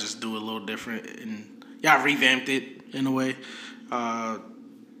 Y'all just do it a little different, and y'all revamped it in a way.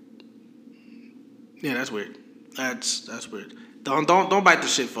 Yeah, that's weird. That's weird. Don't bite the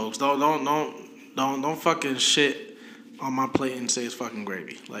shit, folks. Don't fucking shit on my plate and say it's fucking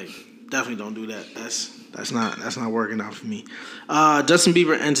gravy. Like, definitely don't do that. That's not working out for me. Justin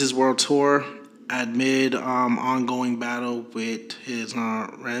Bieber ends his world tour amid ongoing battle with his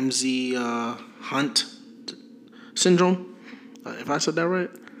Ramsey Hunt syndrome. If I said that right.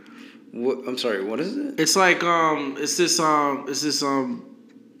 What? I'm sorry. What is it? It's like it's this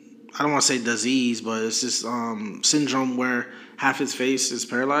I don't want to say disease, but it's this syndrome where half his face is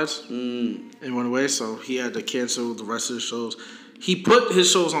paralyzed in one way. So he had to cancel the rest of his shows. He put his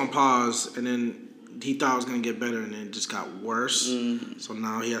shows on pause, and then he thought it was gonna get better, and then it just got worse. So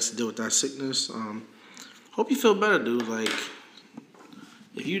now he has to deal with that sickness. Hope you feel better, dude. Like,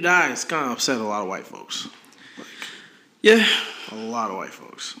 if you die, it's gonna upset a lot of white folks. Like, Yeah. a lot of white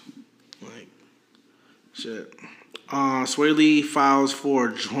folks. Like, shit. Sway Lee files for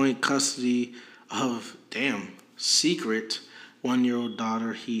joint custody of, secret 1-year-old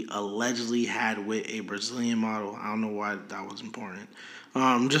daughter he allegedly had with a Brazilian model. I don't know why that was important.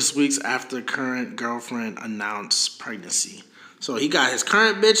 Just weeks after current girlfriend announced pregnancy. So he got his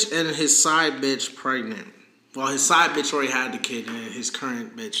current bitch and his side bitch pregnant. Well, his side bitch already had the kid, and his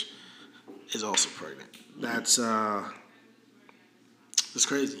current bitch is also pregnant. That's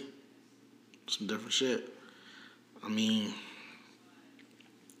crazy. Some different shit. I mean,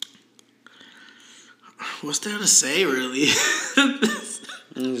 what's there to say, really? It's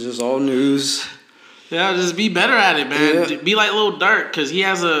just all news. Yeah, just be better at it, man. Yeah. Be like Lil Durk, because he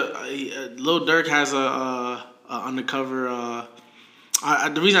has Lil Durk has a undercover.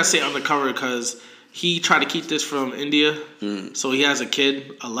 The reason I say undercover because he tried to keep this from India, so he has a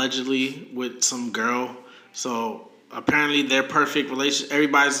kid allegedly with some girl. So apparently their perfect relationship.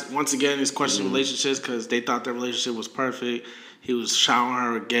 Everybody's once again is questioning relationships because they thought their relationship was perfect. He was showering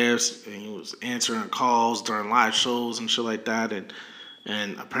her with gifts and he was answering calls during live shows and shit like that,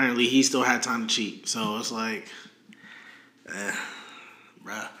 and apparently he still had time to cheat. So it's like,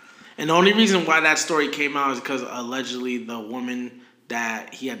 bruh. And the only reason why that story came out is because allegedly the woman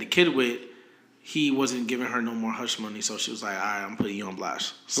that he had the kid with, he wasn't giving her no more hush money, so she was like, all right, I'm putting you on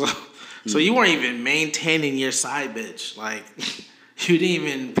blast. So you weren't even maintaining your side bitch. Like, you didn't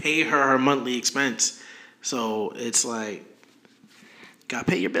even pay her monthly expense. So it's like, gotta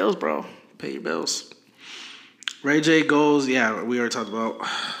pay your bills, bro. Pay your bills. Ray J goes, yeah, we already talked about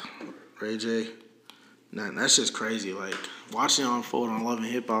Ray J. Nah, that's just crazy. Like, watching it unfold on Love and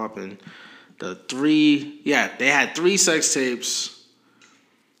Hip Hop, and they had 3 sex tapes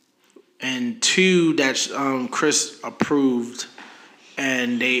and 2 that Chris approved,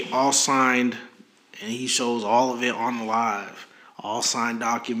 and they all signed, and he shows all of it on the live. All signed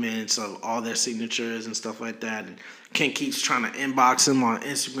documents of all their signatures and stuff like that. And Ken keeps trying to inbox him on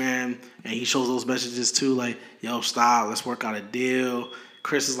Instagram, and he shows those messages too, like, yo, stop, let's work out a deal.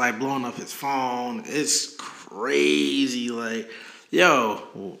 Chris is like blowing up his phone. It's crazy. Like,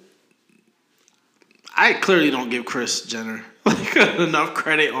 yo, I clearly don't give Kris Jenner like enough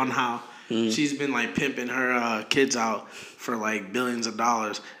credit on how she's been like pimping her kids out for like billions of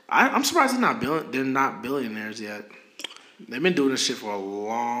dollars. I'm surprised they're not billionaires yet. They've been doing this shit for a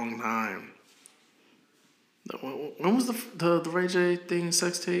long time. When was the Ray J thing,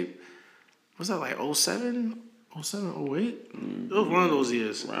 sex tape? Was that like 07? 07, 08? It was one of those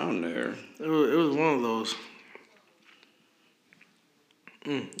years. Around there. It was one of those.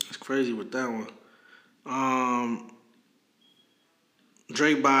 It's crazy with that one.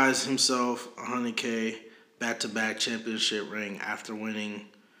 Drake buys himself $100K back-to-back championship ring after winning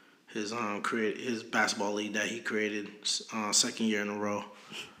his his basketball league that he created second year in a row.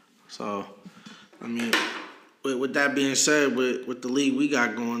 So, I mean, with that being said, with the league we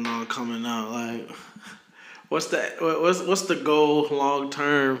got going on coming up, like, what's the goal long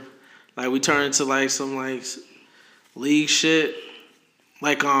term? Like, we turn into like some like league shit,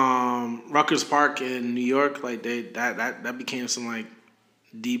 like Rutgers Park in New York, like that became some like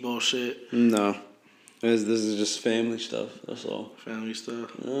Debo shit. No. This is just family stuff. That's all. Family stuff.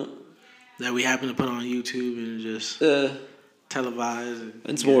 Yeah. That we happen to put on YouTube and just televise. And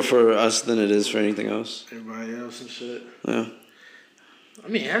it's more for us than it is for anything else. Everybody else and shit. Yeah. I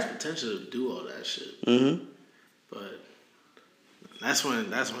mean, it has potential to do all that shit. Mm-hmm. But that's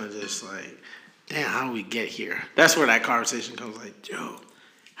when it's just like, damn, how do we get here? That's where that conversation comes. Like, yo,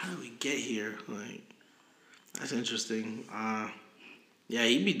 how do we get here? Like, that's interesting. Yeah,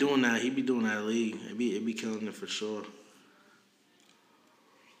 he be doing that. He be doing that league. It be killing it for sure.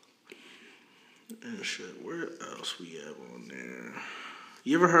 And shit, where else we have on there?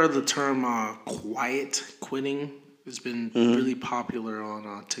 You ever heard the term quiet quitting? It's been really popular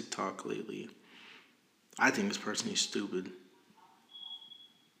on TikTok lately. I think it's personally stupid.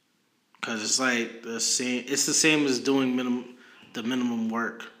 Cause it's like the same. It's the same as doing the minimum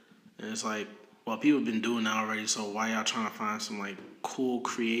work, and it's like, well, people have been doing that already. So why y'all trying to find some like cool,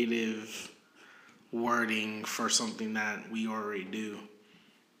 creative wording for something that we already do?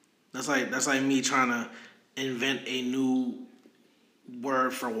 That's like me trying to invent a new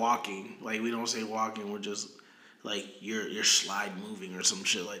word for walking. Like we don't say walking. We're just like you're slide moving or some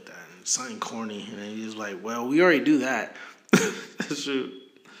shit like that. And it's something corny, and then he's like, well, we already do that. That's true.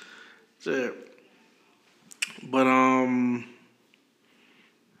 Shit. But I'm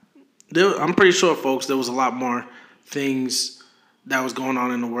pretty sure, folks, there was a lot more things that was going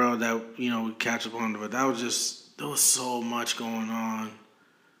on in the world that we catch up on. But there was so much going on.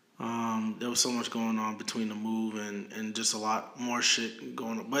 There was so much going on between the move and just a lot more shit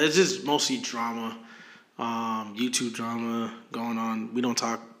going on. But it's just mostly drama, YouTube drama going on. We don't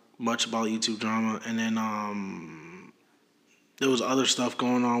talk much about YouTube drama, and then there was other stuff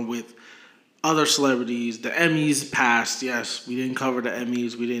going on with other celebrities. The Emmys passed. Yes, we didn't cover the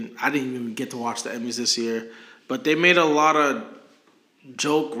Emmys. I didn't even get to watch the Emmys this year. But they made a lot of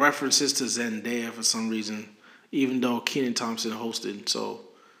joke references to Zendaya for some reason, even though Kenan Thompson hosted. So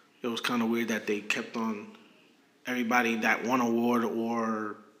it was kind of weird that they kept on everybody that won award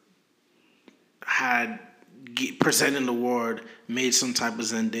or had presented an award made some type of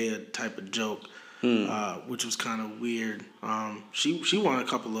Zendaya type of joke. Which was kind of weird. She won a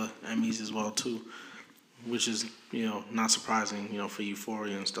couple of Emmys as well too, which is not surprising for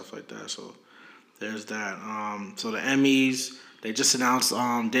Euphoria and stuff like that. So there's that. So the Emmys, they just announced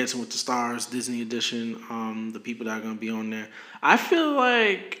Dancing with the Stars Disney Edition. The people that are gonna be on there. I feel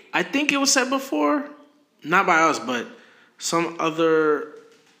like I think it was said before, not by us, but some other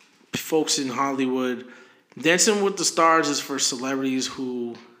folks in Hollywood. Dancing with the Stars is for celebrities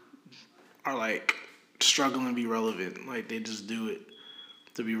who are like struggling to be relevant. Like they just do it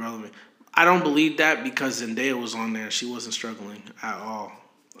to be relevant. I don't believe that because Zendaya was on there. She wasn't struggling at all.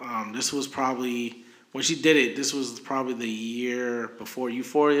 This was probably when she did it. This was probably the year before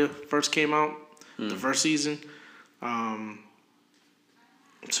Euphoria first came out, the first season.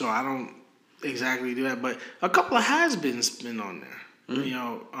 So I don't exactly do that, but a couple of has-beens been on there.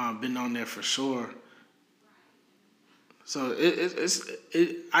 Been on there for sure. So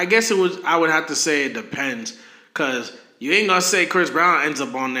I guess it was. I would have to say it depends, cause you ain't gonna say Chris Brown ends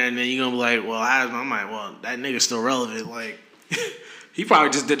up on there and then you're gonna be like, well, I'm like, well, that nigga's still relevant. Like, he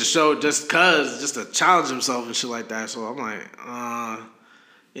probably just did the show just to challenge himself and shit like that. So I'm like,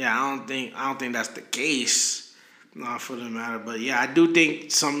 yeah, I don't think that's the case, for the matter. But yeah, I do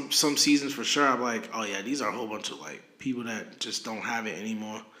think some seasons for sure. I'm like, oh yeah, these are a whole bunch of like people that just don't have it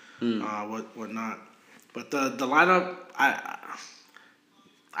anymore, whatnot. But the lineup, I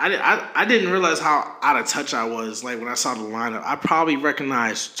didn't realize how out of touch I was. Like when I saw the lineup, I probably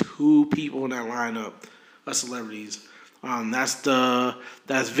recognized 2 people in that lineup of celebrities.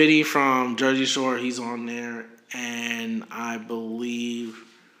 That's Vinny from Jersey Shore. He's on there, and I believe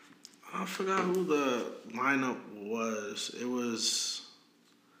I forgot who the lineup was. It was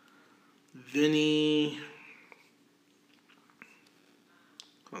Vinny.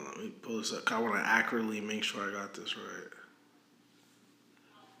 Hold on, let me pull this up. I want to accurately make sure I got this right.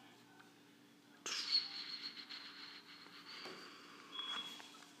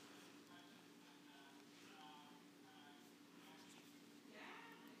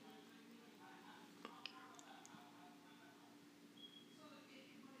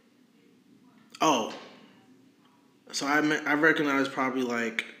 Oh, so I recognize probably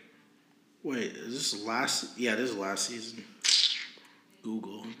like, wait, is this last? Yeah, this is last season.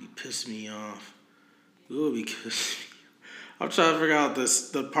 Google be pissing me off. Google be pissing me. I'm trying to figure out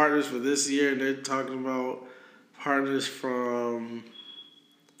the partners for this year, and they're talking about partners from.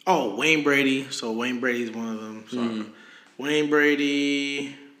 Oh, Wayne Brady. So Wayne Brady's one of them. So Wayne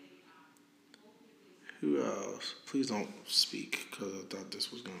Brady. Who else? Please don't speak because I thought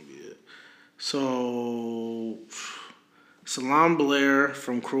this was gonna be it. So, Salam Blair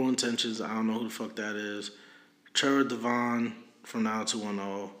from Cruel Intentions. I don't know who the fuck that is. Trevor Devon from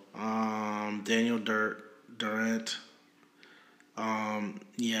 90210. Daniel Durant.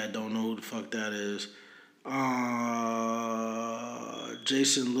 Yeah, don't know who the fuck that is.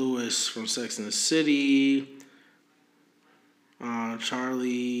 Jason Lewis from Sex and the City.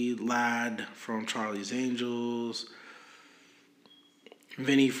 Charlie Ladd from Charlie's Angels.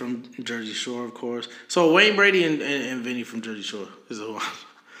 Vinny from Jersey Shore, of course. So Wayne Brady and Vinny from Jersey Shore is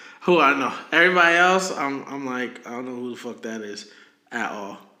who I know. Everybody else, I'm like, I don't know who the fuck that is at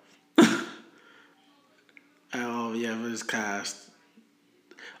all. At all, yeah, but it's cast.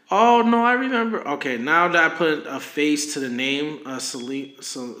 Oh no, I remember. Okay, now that I put a face to the name,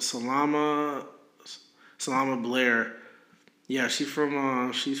 Salama Blair. Yeah, she's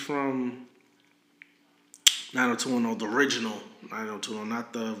from 90210, the original 90210,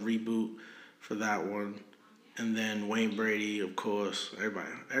 not the reboot for that one. And then Wayne Brady, of course. Everybody.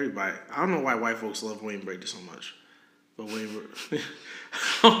 I don't know why white folks love Wayne Brady so much, but Wayne.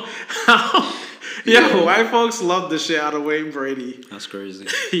 Yo, white folks love the shit out of Wayne Brady. That's crazy.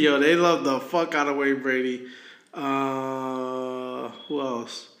 Yo, they love the fuck out of Wayne Brady. Who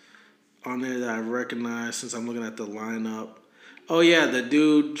else on there that I recognize since I'm looking at the lineup? Oh yeah, the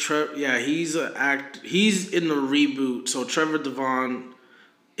dude. He's He's in the reboot. So Trevor Devon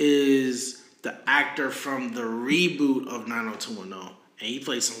is the actor from the reboot of 90210, and he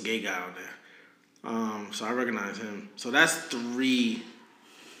plays some gay guy out there. So I recognize him. So that's three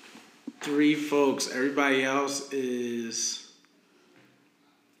folks. Everybody else is,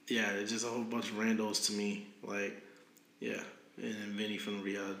 it's just a whole bunch of randos to me. Like, yeah, and then Vinny from the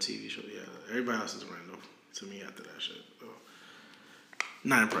reality TV show. Yeah, everybody else is rando to me after that shit. So,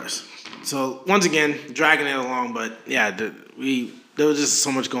 not impressed. So once again, dragging it along, but yeah, there was just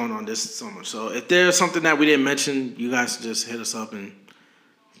so much going on. So much. So if there's something that we didn't mention, you guys just hit us up and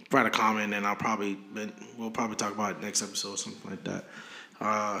write a comment, and we'll probably talk about it next episode, something like that.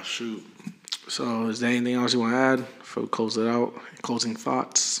 Shoot. So is there anything else you want to add before we close it out? Closing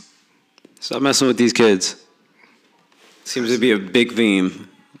thoughts? Stop messing with these kids. Seems to be a big theme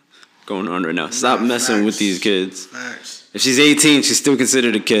going on right now. Stop messing with these kids. Facts. If she's 18, she's still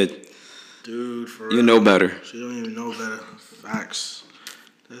considered a kid. Dude, for real. You know better. She don't even know better. Facts.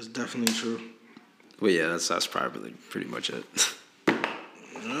 That's definitely true. Well, yeah, that's probably pretty much it.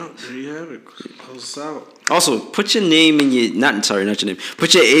 Well, there you have it. Close us out. Also, put your name in your not your name.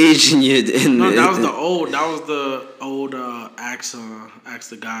 Put your age in your. That was the old. Ask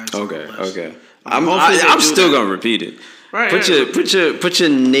the guys. Okay. I'm still gonna repeat it. Right. Put your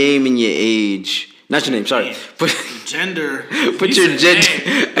name and your age. Not your name. Sorry. Put gender. Put your gender.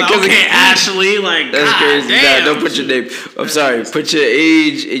 Okay, Ashley. Like that's crazy. Damn. Nah, don't put your name. I'm sorry. Put your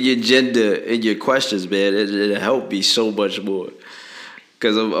age and your gender in your questions, man. It'll help me so much more.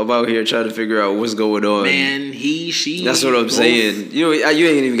 Because I'm out here trying to figure out what's going on. Man, he, she. That's what I'm saying. You ain't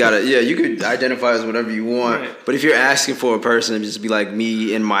even got to. Yeah, you could identify as whatever you want. Right. But if you're asking for a person, just be like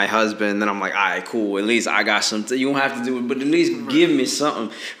me and my husband, then I'm like, all right, cool. At least I got something. You don't have to do it, but at least give me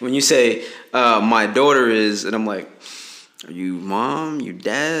something. When you say, my daughter is, and I'm like, are you mom? You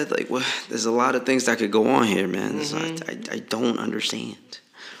dad? Like, what? There's a lot of things that could go on here, man. Mm-hmm. I don't understand.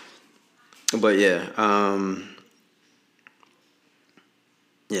 But yeah,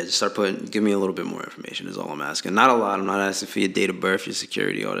 yeah, just give me a little bit more information is all I'm asking. Not a lot. I'm not asking for your date of birth, your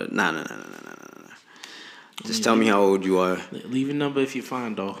security, all that. No. Just tell me how old you are. Leave your number if you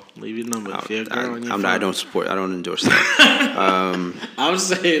find, though. Leave your number. If you're a girl and you find. I don't endorse that. I'm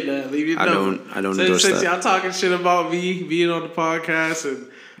saying that. Leave your number. I don't endorse that. Since y'all talking shit about me being on the podcast and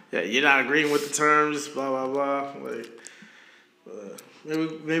you're not agreeing with the terms, blah, blah, blah. Like,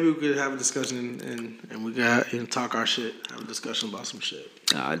 maybe we could have a discussion and we could talk our shit. Have a discussion about some shit.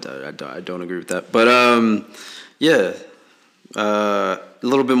 No, I don't agree with that. But yeah, a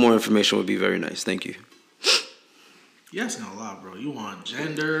little bit more information would be very nice. Thank you. You asking a lot, bro. You want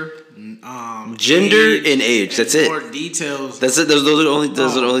gender, age, and age. That's it. More details. That's it. Those are the only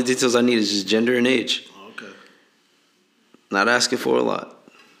details I need. Is just gender and age. Okay. Not asking for a lot.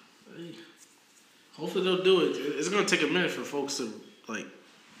 Hopefully they'll do it. It's gonna take a minute for folks to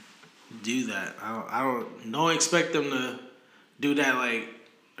do that. Don't expect them to do that right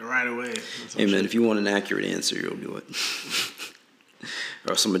away. Hey man, if you want an accurate answer, you'll do it.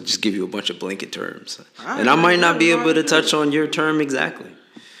 Or someone just give you a bunch of blanket terms, and I might not be able to touch on your term exactly.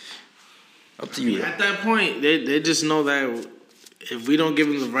 Up to you. At that point, they just know that if we don't give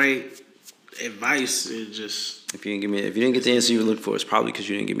them the right advice, it just. If you didn't get the answer you looked for, it's probably because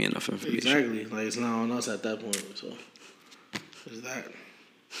you didn't give me enough information. Exactly. It's not on us at that point. So, there's that.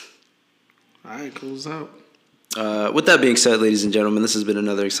 All right, close out. With that being said, ladies and gentlemen, this has been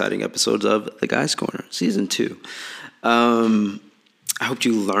another exciting episode of The Guys Corner, Season 2. I hope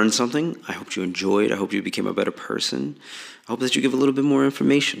you learned something. I hope you enjoyed. I hope you became a better person. I hope that you give a little bit more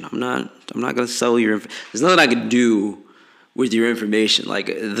information. I'm not gonna sell your. There's nothing I can do with your information. Like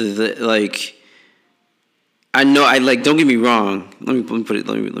I know. Don't get me wrong. Let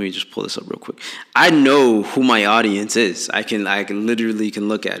me just pull this up real quick. I know who my audience is. I can literally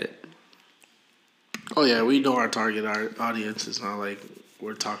look at it. Oh yeah, we know our target audience. It's not like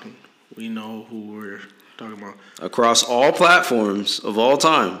we're talking. We know who we're talking about. Across all platforms of all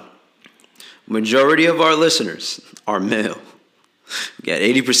time, majority of our listeners are male. We got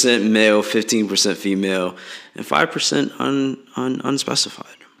 80% male, 15% female, and 5%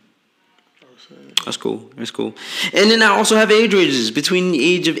 unspecified. That's cool. And then I also have age ranges between the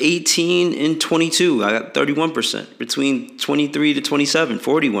age of 18 and 22. I got 31%. Between 23 to 27,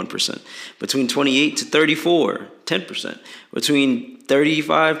 41%. Between 28 to 34, 10%. Between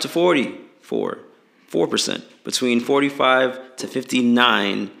 35 to 44, 4%. Between 45 to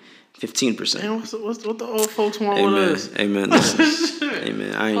 59, 15%. Man, what the old folks want with us? Amen. Listen.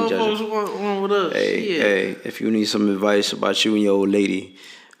 Amen. I ain't judging. Old folks want with us. Hey, if you need some advice about you and your old lady,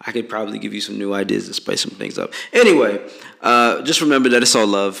 I could probably give you some new ideas to spice some things up. Anyway, just remember that it's all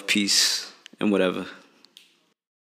love, peace, and whatever.